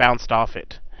 and it bounced off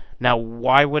it. Now,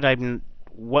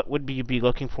 what would you be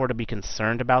looking for to be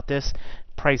concerned about this?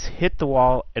 Price hit the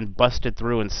wall and busted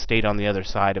through and stayed on the other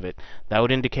side of it. That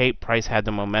would indicate price had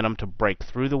the momentum to break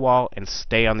through the wall and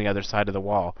stay on the other side of the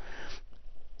wall.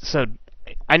 So,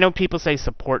 I know people say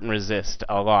support and resist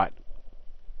a lot.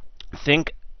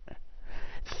 Think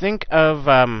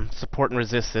of support and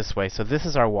resist this way. So this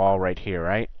is our wall right here,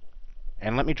 right?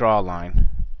 And let me draw a line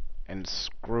and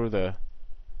screw the...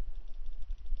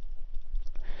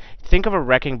 Think of a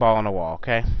wrecking ball on a wall,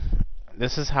 okay?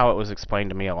 This is how it was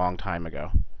explained to me a long time ago.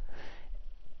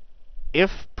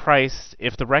 If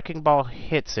the wrecking ball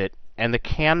hits it, and the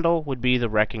candle would be the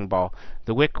wrecking ball,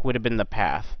 the wick would have been the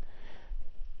path.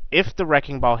 If the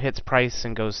wrecking ball hits price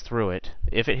and goes through it,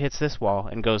 if it hits this wall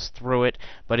and goes through it,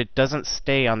 but it doesn't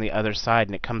stay on the other side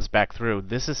and it comes back through,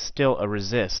 this is still a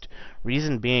resist.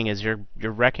 Reason being is your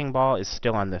wrecking ball is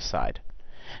still on this side.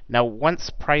 Now,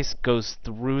 once price goes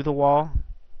through the wall,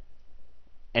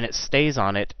 and it stays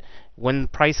on it, when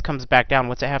price comes back down,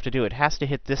 what's it have to do? It has to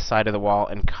hit this side of the wall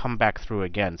and come back through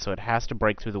again, so it has to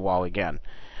break through the wall again.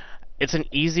 It's an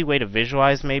easy way to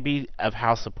visualize, maybe, of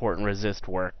how support and resist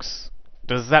works.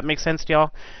 Does that make sense to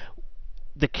y'all?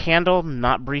 The candle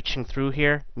not breaching through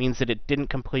here means that it didn't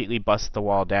completely bust the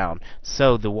wall down,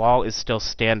 so the wall is still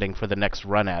standing for the next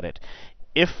run at it.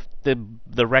 If the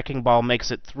wrecking ball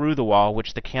makes it through the wall,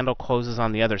 which the candle closes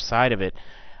on the other side of it,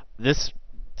 this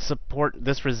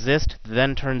resist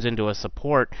then turns into a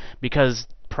support because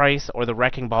price or the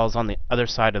wrecking ball is on the other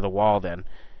side of the wall then.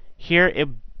 Here it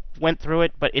went through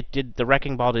it, but the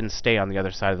wrecking ball didn't stay on the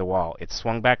other side of the wall. It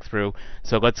swung back through,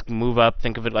 so let's move up.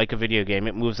 Think of it like a video game.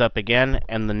 It moves up again,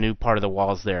 and the new part of the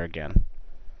wall is there again.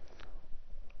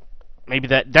 Maybe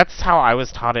that's how I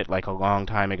was taught it like a long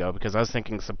time ago, because I was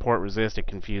thinking support resist. It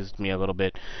confused me a little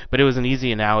bit, but it was an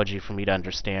easy analogy for me to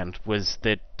understand, was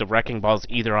that the wrecking ball is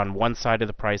either on one side of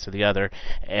the price or the other,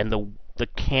 and the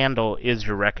candle is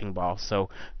your wrecking ball. So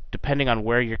depending on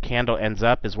where your candle ends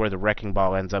up is where the wrecking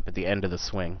ball ends up at the end of the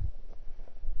swing.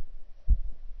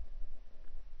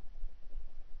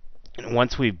 And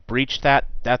once we've breached that,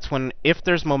 that's when, if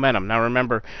there's momentum. Now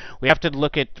remember, we have to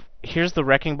look at, here's the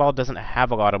wrecking ball doesn't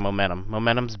have a lot of momentum.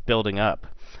 Momentum's building up.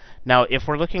 Now, if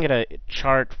we're looking at a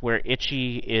chart where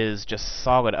Itchy is just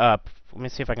solid up, let me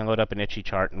see if I can load up an Itchy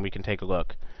chart and we can take a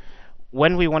look.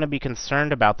 When we want to be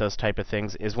concerned about those type of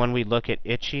things is when we look at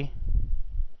Itchy.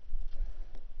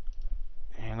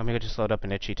 And let me just load up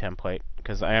an Itchy template,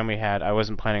 because I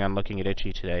wasn't planning on looking at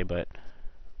Itchy today, but...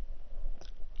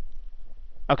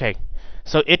 Okay,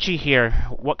 so Itchy here,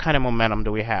 what kind of momentum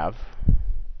do we have?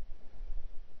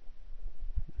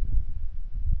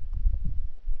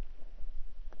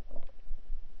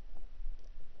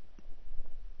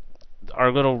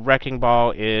 Our little wrecking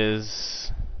ball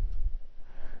is...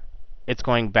 It's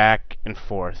going back and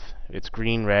forth. It's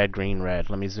green, red, green, red.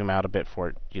 Let me zoom out a bit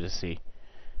for you to see.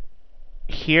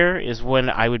 Here is when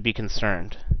I would be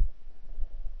concerned.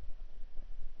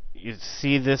 You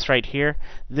see this right here?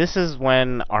 This is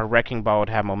when our wrecking ball would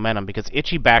have momentum, because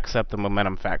Itchy backs up the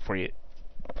momentum fact for you.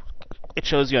 It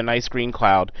shows you a nice green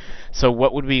cloud. So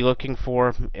what would we be looking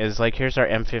for is, like, here's our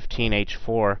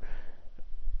M15H4.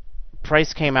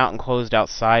 Price came out and closed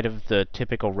outside of the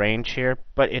typical range here,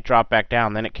 but it dropped back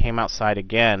down. Then it came outside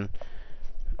again.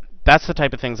 That's the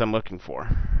type of things I'm looking for.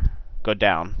 Go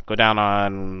down. Go down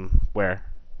on where?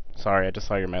 Sorry, I just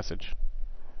saw your message.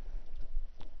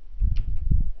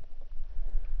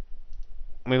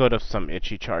 Let me go to some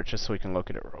Itchy chart just so we can look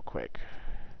at it real quick.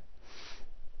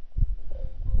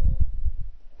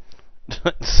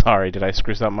 Sorry, did I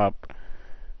screw something up?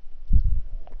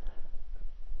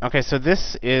 Okay, so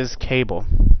this is cable.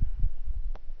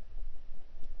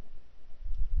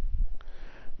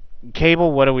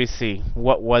 Cable, what do we see?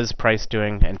 What was price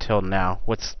doing until now?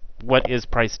 What is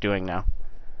price doing now?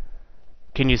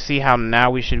 Can you see how now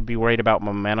we should be worried about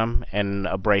momentum and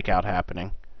a breakout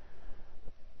happening?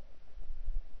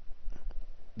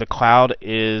 The cloud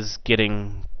is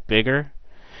getting bigger.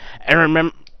 And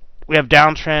remember, we have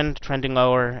downtrend, trending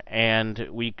lower, and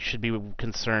we should be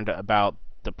concerned about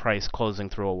the price closing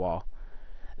through a wall.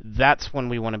 That's when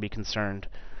we want to be concerned.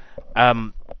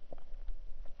 When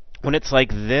it's like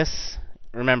this,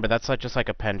 remember, that's just like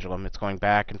a pendulum. It's going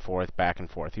back and forth, back and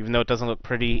forth. Even though it doesn't look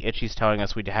pretty, Itchy's telling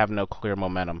us we have no clear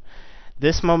momentum.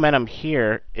 This momentum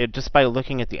here, just by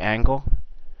looking at the angle,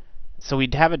 so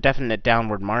we'd have a definite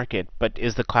downward market, but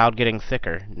is the cloud getting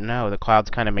thicker? No, the cloud's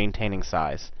kind of maintaining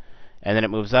size. And then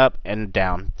it moves up and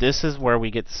down. This is where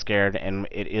we get scared, and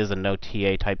it is a no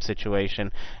TA type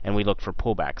situation, and we look for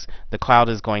pullbacks. The cloud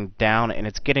is going down, and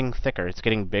it's getting thicker. It's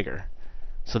getting bigger.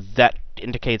 So that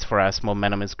indicates for us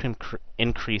momentum is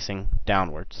increasing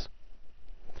downwards.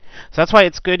 So that's why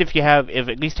it's good if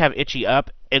at least have Itchy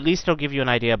up. At least it'll give you an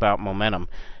idea about momentum.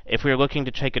 If we were looking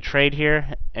to take a trade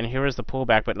here, and here is the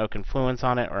pullback but no confluence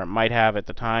on it, or it might have at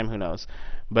the time, who knows.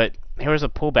 But here's a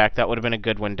pullback, that would have been a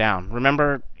good one down.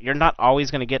 Remember, you're not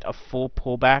always going to get a full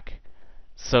pullback,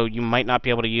 so you might not be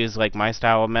able to use like my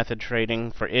style of method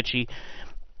trading for Itchy.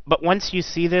 But once you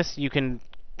see this, you can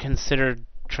consider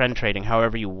trend trading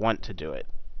however you want to do it.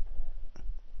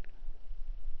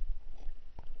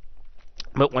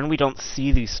 But when we don't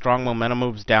see these strong momentum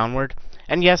moves downward,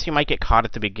 and yes, you might get caught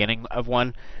at the beginning of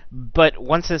one, but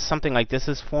once something like this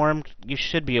is formed, you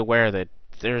should be aware that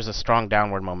there's a strong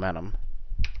downward momentum.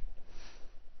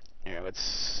 Here,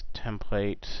 let's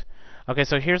template. Okay,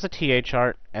 so here's a TA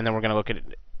chart, and then we're going to look at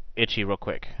Itchy real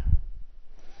quick.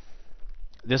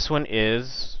 This one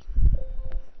is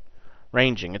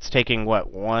ranging. It's taking,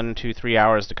 what, 1, 2, 3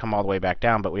 hours to come all the way back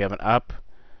down, but we have an up,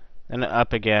 then an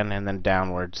up again, and then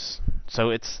downwards.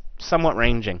 So it's somewhat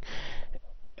ranging.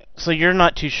 So you're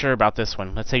not too sure about this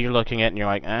one. Let's say you're looking at it and you're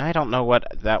like, I don't know what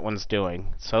that one's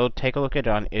doing. So take a look at it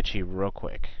on Itchy real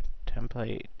quick.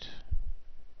 Template.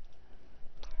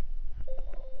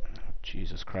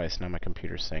 Jesus Christ, now my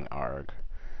computer's saying ARG.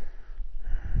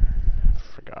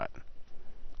 Forgot.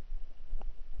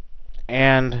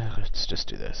 And let's just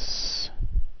do this.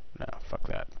 No, fuck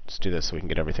that. Let's do this so we can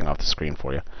get everything off the screen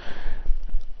for you.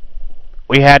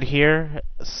 We had here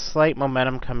slight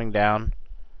momentum coming down.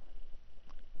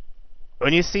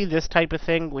 When you see this type of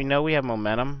thing, we know we have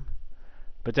momentum,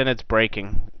 but then it's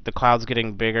breaking. The cloud's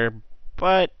getting bigger,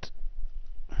 but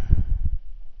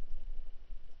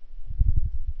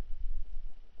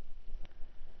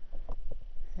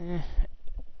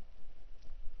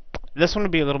this one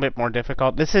would be a little bit more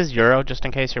difficult. This is Euro, just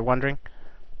in case you're wondering.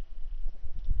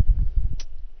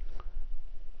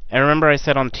 And remember I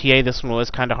said on TA this one was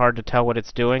kind of hard to tell what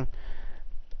it's doing.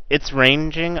 It's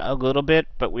ranging a little bit,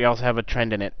 but we also have a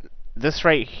trend in it. This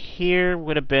right here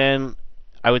would have been,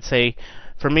 I would say,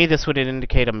 For me, this would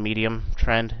indicate a medium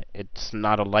trend. It's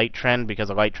not a light trend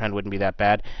because a light trend wouldn't be that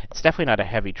bad. It's definitely not a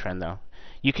heavy trend, though.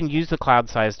 You can use the cloud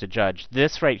size to judge.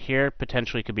 This right here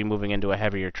potentially could be moving into a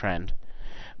heavier trend.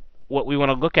 What we want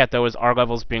to look at, though, is R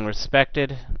levels being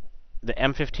respected. The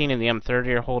M15 and the M30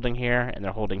 are holding here, and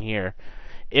they're holding here.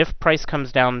 If price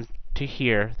comes down to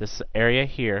here, this area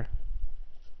here,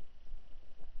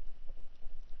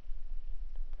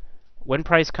 when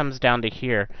price comes down to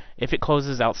here, if it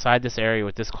closes outside this area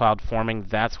with this cloud forming,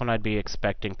 that's when I'd be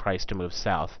expecting price to move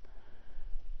south.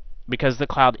 Because the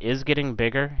cloud is getting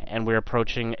bigger and we're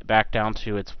approaching back down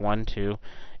to its 1, 2,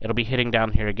 it'll be hitting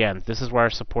down here again. This is where our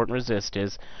support and resist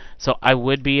is. So I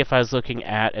would be, if I was looking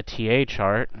at a TA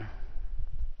chart,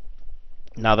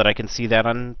 now that I can see that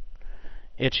on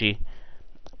Itchy,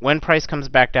 when price comes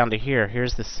back down to here,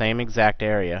 here's the same exact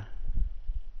area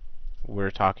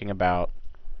we're talking about,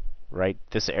 right?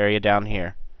 This area down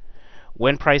here.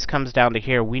 When price comes down to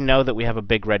here, we know that we have a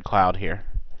big red cloud here,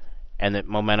 and that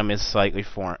momentum is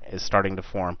starting to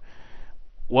form.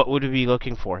 What would we be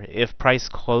looking for? If price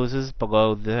closes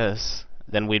below this,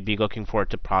 then we'd be looking for it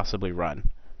to possibly run.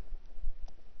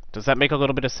 Does that make a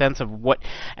little bit of sense of what?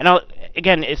 And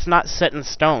again, it's not set in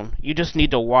stone. You just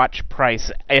need to watch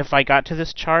price. If I got to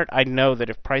this chart, I know that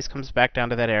if price comes back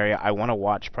down to that area, I want to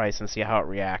watch price and see how it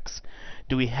reacts.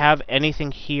 Do we have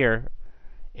anything here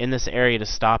in this area to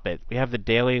stop it? We have the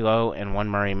daily low and 1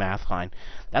 Murray math line.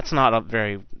 That's not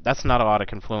a lot of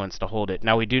confluence to hold it.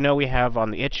 Now we do know we have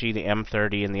on the Itchy the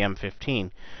M30 and the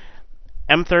M15.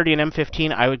 M30 and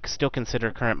M15 I would still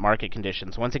consider current market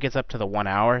conditions. Once it gets up to the 1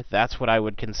 hour, that's what I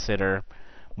would consider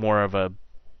more of a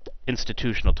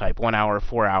institutional type. 1 hour,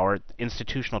 4 hour,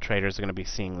 institutional traders are going to be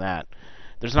seeing that.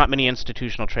 There's not many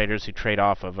institutional traders who trade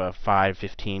off of a 5,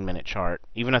 15-minute chart.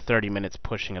 Even a 30 minutes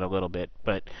pushing it a little bit.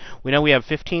 But we know we have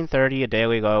 1530, a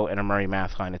daily low, and a Murray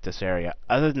math line at this area.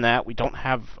 Other than that, we don't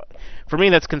have... For me,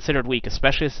 that's considered weak,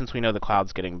 especially since we know the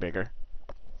cloud's getting bigger.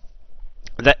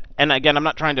 And again, I'm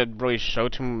not trying to really show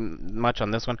too much on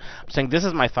this one. I'm saying this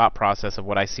is my thought process of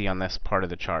what I see on this part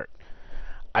of the chart.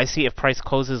 I see if price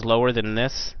closes lower than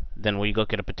this, then we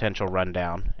look at a potential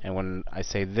rundown. And when I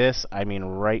say this, I mean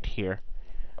right here,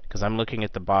 because I'm looking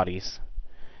at the bodies.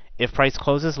 If price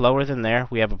closes lower than there,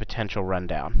 we have a potential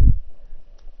rundown.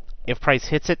 If price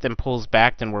hits it, then pulls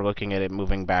back, then we're looking at it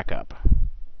moving back up.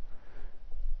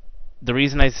 The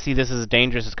reason I see this as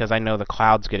dangerous is because I know the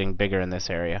cloud's getting bigger in this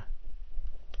area.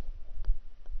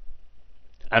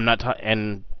 And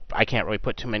I can't really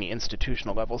put too many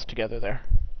institutional levels together there.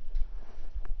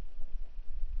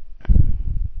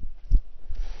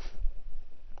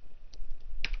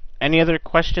 Any other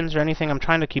questions or anything? I'm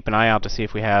trying to keep an eye out to see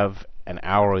if we have an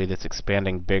hourly that's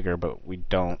expanding bigger, but we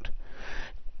don't.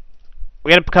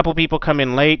 We had a couple people come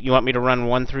in late. You want me to run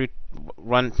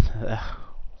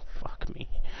fuck me.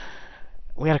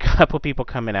 We had a couple people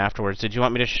come in afterwards. Did you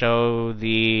want me to show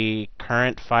the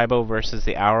current Fibo versus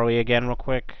the hourly again real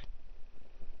quick?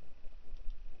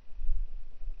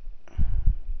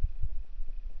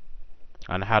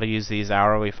 On how to use these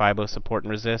hourly Fibo support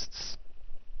and resists?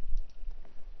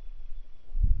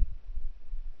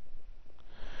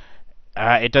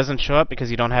 It doesn't show up because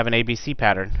you don't have an ABC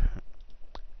pattern.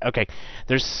 Okay,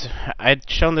 I'd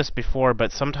shown this before,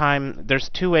 but there's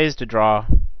two ways to draw.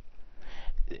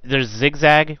 There's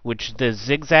zigzag, which the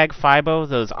zigzag Fibo,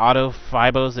 those auto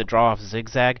Fibos that draw off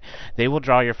zigzag, they will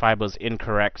draw your Fibos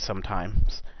incorrect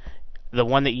sometimes. The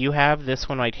one that you have, this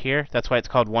one right here, that's why it's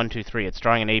called 1, 2, 3. It's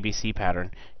drawing an ABC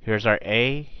pattern. Here's our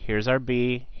A, here's our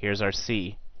B, here's our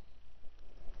C.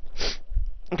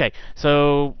 Okay,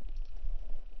 so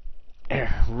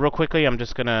real quickly, I'm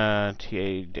just gonna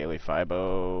TA daily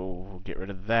Fibo, get rid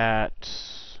of that,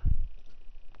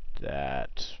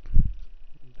 that.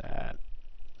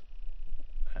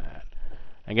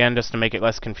 Again, just to make it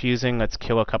less confusing, let's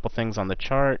kill a couple things on the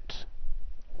chart.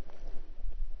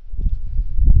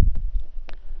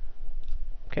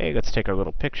 Okay, let's take our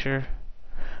little picture.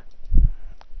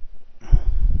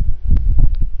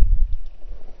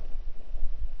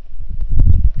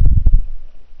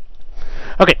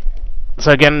 Okay,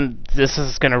 so again, this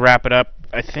is going to wrap it up,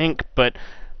 I think, but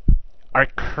our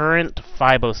current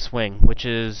Fibo swing, which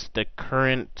is the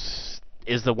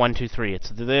 1, 2, 3.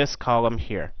 It's this column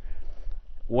here.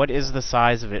 What is the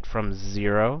size of it from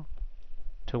 0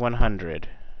 to 100?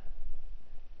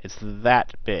 It's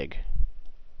that big.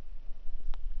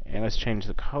 And let's change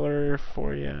the color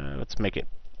for you. Let's make it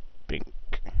pink.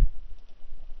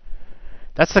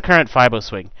 That's the current Fibo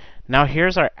swing. Now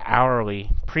here's our hourly,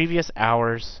 previous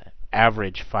hours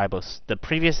average Fibo, the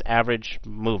previous average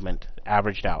movement,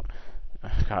 averaged out.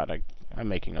 God, I'm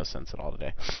making no sense at all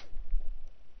today.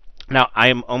 Now, I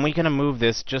am only going to move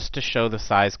this just to show the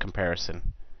size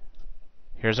comparison.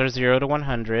 Here's our 0 to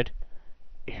 100.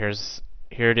 Here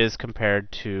it is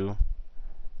compared to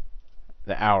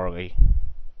the hourly,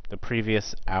 the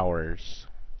previous hours.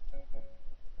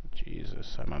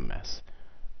 Jesus, I'm a mess.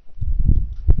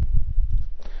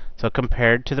 So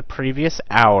compared to the previous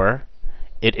hour,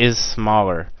 it is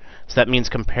smaller. So that means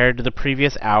compared to the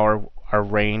previous hour, our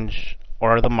range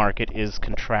or the market is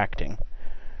contracting.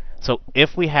 So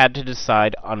if we had to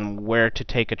decide on where to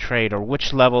take a trade or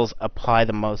which levels apply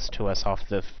the most to us off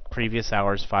the previous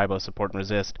hour's Fibo support and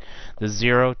resist, the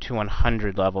 0 to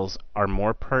 100 levels are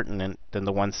more pertinent than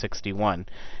the 161,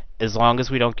 as long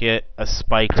as we don't get a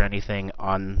spike or anything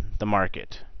on the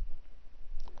market.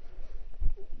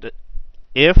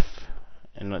 If,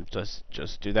 and let's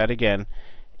just do that again,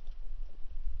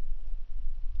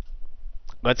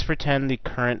 let's pretend the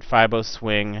current Fibo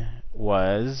swing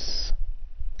was,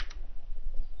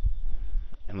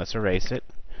 and let's erase it.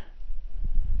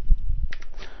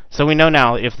 So we know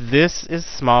now if this is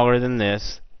smaller than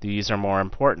this, these are more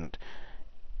important.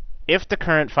 If the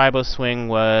current Fibo swing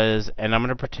was, and I'm going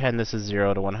to pretend this is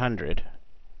 0 to 100.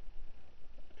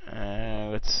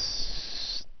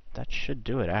 That should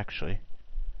do it actually.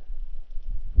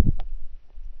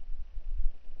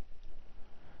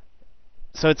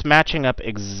 So it's matching up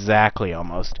exactly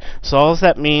almost. So all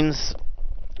that means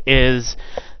is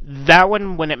that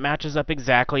one, when it matches up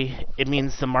exactly, it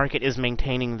means the market is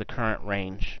maintaining the current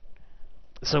range.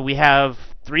 So we have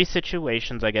three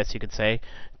situations, I guess you could say.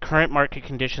 Current market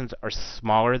conditions are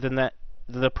smaller than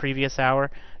the previous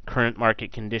hour. Current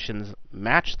market conditions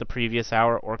match the previous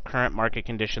hour, or current market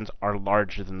conditions are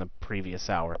larger than the previous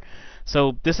hour.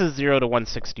 So this is 0 to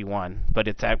 161, but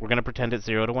we're going to pretend it's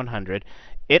 0 to 100.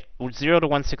 0 to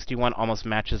 161 almost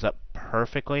matches up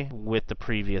perfectly with the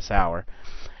previous hour.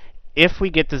 If we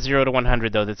get the 0 to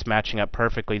 100, though, that's matching up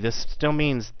perfectly, this still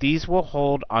means these will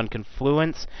hold on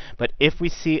confluence, but if we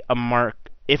see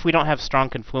if we don't have strong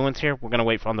confluence here, we're going to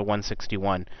wait on the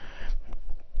 161.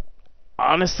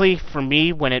 Honestly, for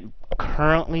me, when it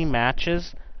currently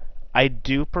matches, I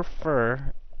do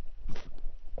prefer,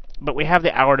 but we have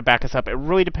the hour to back us up. It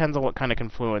really depends on what kind of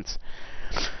confluence.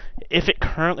 If it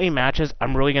currently matches,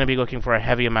 I'm really going to be looking for a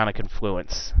heavy amount of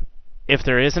confluence. If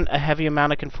there isn't a heavy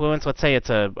amount of confluence, let's say it's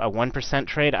a 1%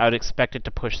 trade, I would expect it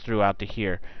to push through out to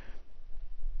here.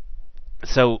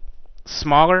 So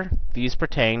smaller, these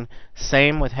pertain.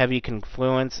 Same with heavy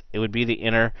confluence, it would be the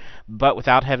inner, but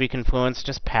without heavy confluence,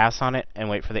 just pass on it and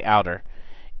wait for the outer.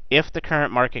 If the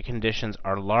current market conditions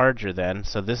are larger then,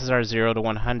 so this is our 0 to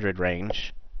 100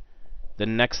 range, the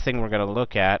next thing we're going to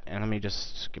look at, and let me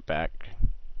just skip back.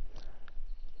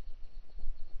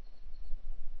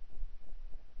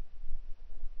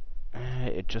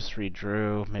 It just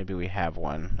redrew. Maybe we have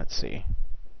one. Let's see.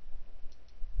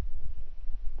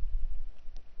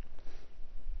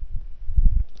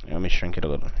 Let me shrink it a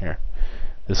little here.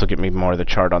 This will get me more of the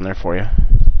chart on there for you.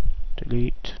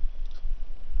 Delete.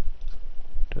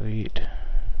 Delete.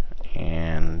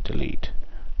 And delete.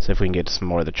 See if we can get some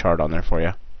more of the chart on there for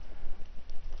you.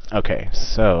 Okay,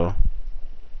 so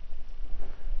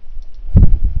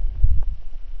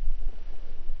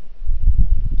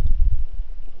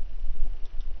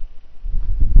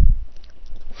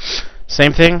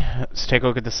same thing. Let's take a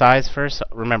look at the size first.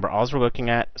 Remember, all we're looking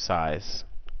at size.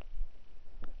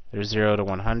 There's 0 to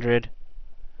 100.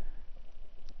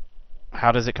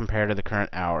 How does it compare to the current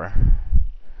hour?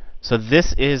 So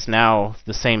this is now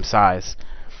the same size.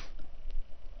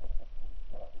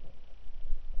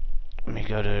 Let me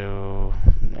go to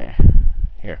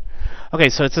here. Okay,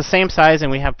 so it's the same size,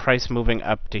 and we have price moving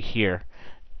up to here.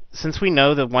 Since we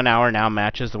know the 1 hour now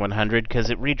matches the 100 because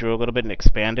it redrew a little bit and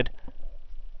expanded.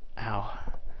 Ow.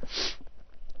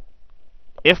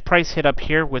 If price hit up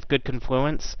here with good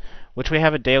confluence, which we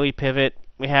have a daily pivot,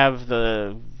 we have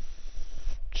the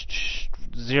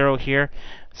 0 here.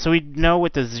 So we know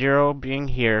with the 0 being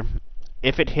here,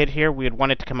 if it hit here, we would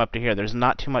want it to come up to here. There's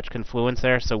not too much confluence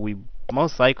there, so we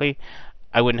most likely,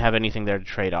 I wouldn't have anything there to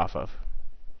trade off of.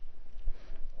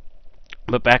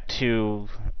 But back to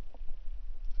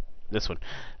this one.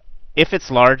 If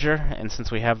it's larger, and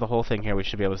since we have the whole thing here, we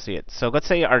should be able to see it. So let's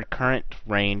say our current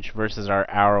range versus our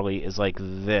hourly is like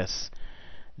this.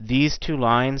 These two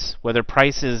lines, whether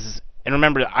price is, and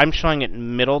remember, I'm showing it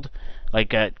middled,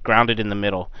 like grounded in the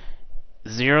middle.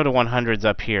 0 to 100's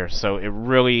up here, so it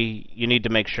really, you need to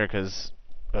make sure, because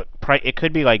it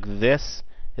could be like this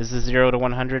is the 0 to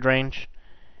 100 range,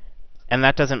 and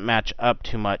that doesn't match up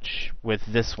too much with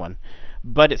this one.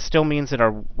 But it still means that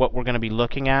what we're going to be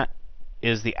looking at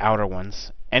is the outer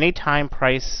ones. Anytime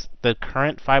price, the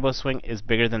current Fibo swing is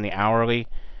bigger than the hourly,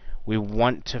 we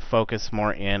want to focus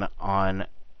more in on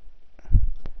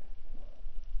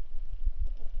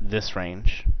this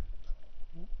range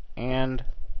and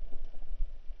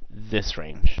this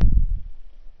range.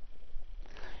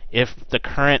 If the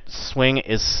current swing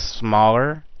is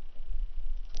smaller,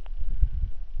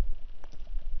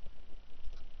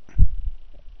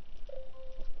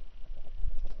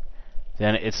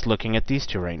 then it's looking at these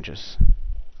two ranges.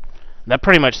 That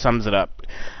pretty much sums it up.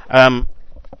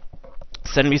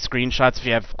 Send me screenshots if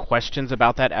you have questions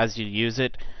about that as you use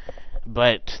it,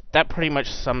 but that pretty much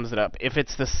sums it up. If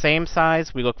it's the same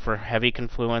size, we look for heavy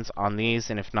confluence on these,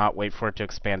 and if not, wait for it to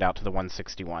expand out to the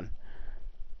 161.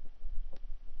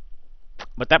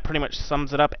 But that pretty much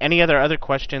sums it up. Any other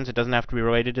questions? It doesn't have to be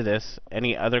related to this.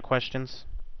 Any other questions?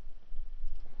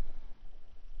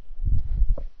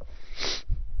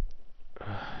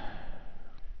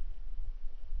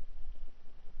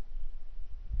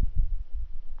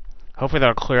 Hopefully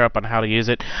that'll clear up on how to use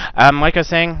it. Like I was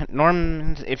saying,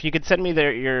 Norm, if you could send me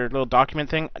your little document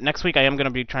thing. Next week I am going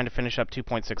to be trying to finish up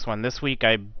 2.61. This week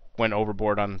I went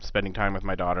overboard on spending time with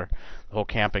my daughter. The whole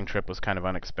camping trip was kind of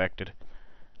unexpected.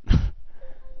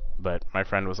 But my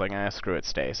friend was like, screw it,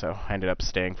 stay. So I ended up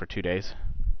staying for 2 days.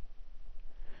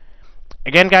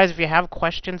 Again, guys, if you have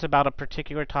questions about a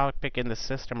particular topic in the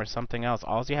system or something else,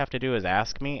 all you have to do is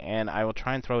ask me, and I will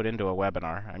try and throw it into a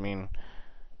webinar. I mean,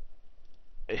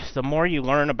 the more you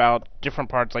learn about different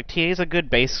parts, like TA is a good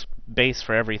base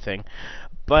for everything.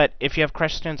 But if you have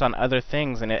questions on other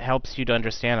things, and it helps you to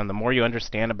understand them, the more you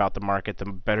understand about the market, the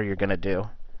better you're going to do.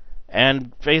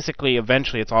 And basically,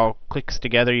 eventually, it's all clicks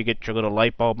together. You get your little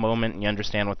light bulb moment, and you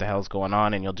understand what the hell's going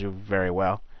on, and you'll do very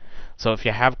well. So if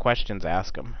you have questions,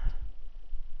 ask them.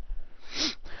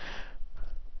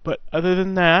 But other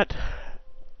than that,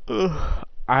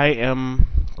 I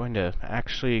am going to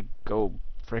actually go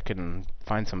frickin'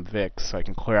 find some Vicks so I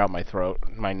can clear out my throat,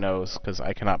 my nose, because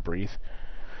I cannot breathe.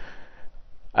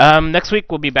 Next week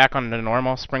we'll be back on the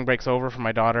normal. Spring break's over for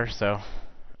my daughter, so I'll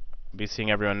be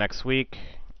seeing everyone next week.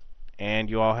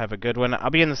 And you all have a good one. I'll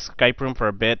be in the Skype room for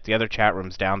a bit. The other chat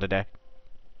room's down today.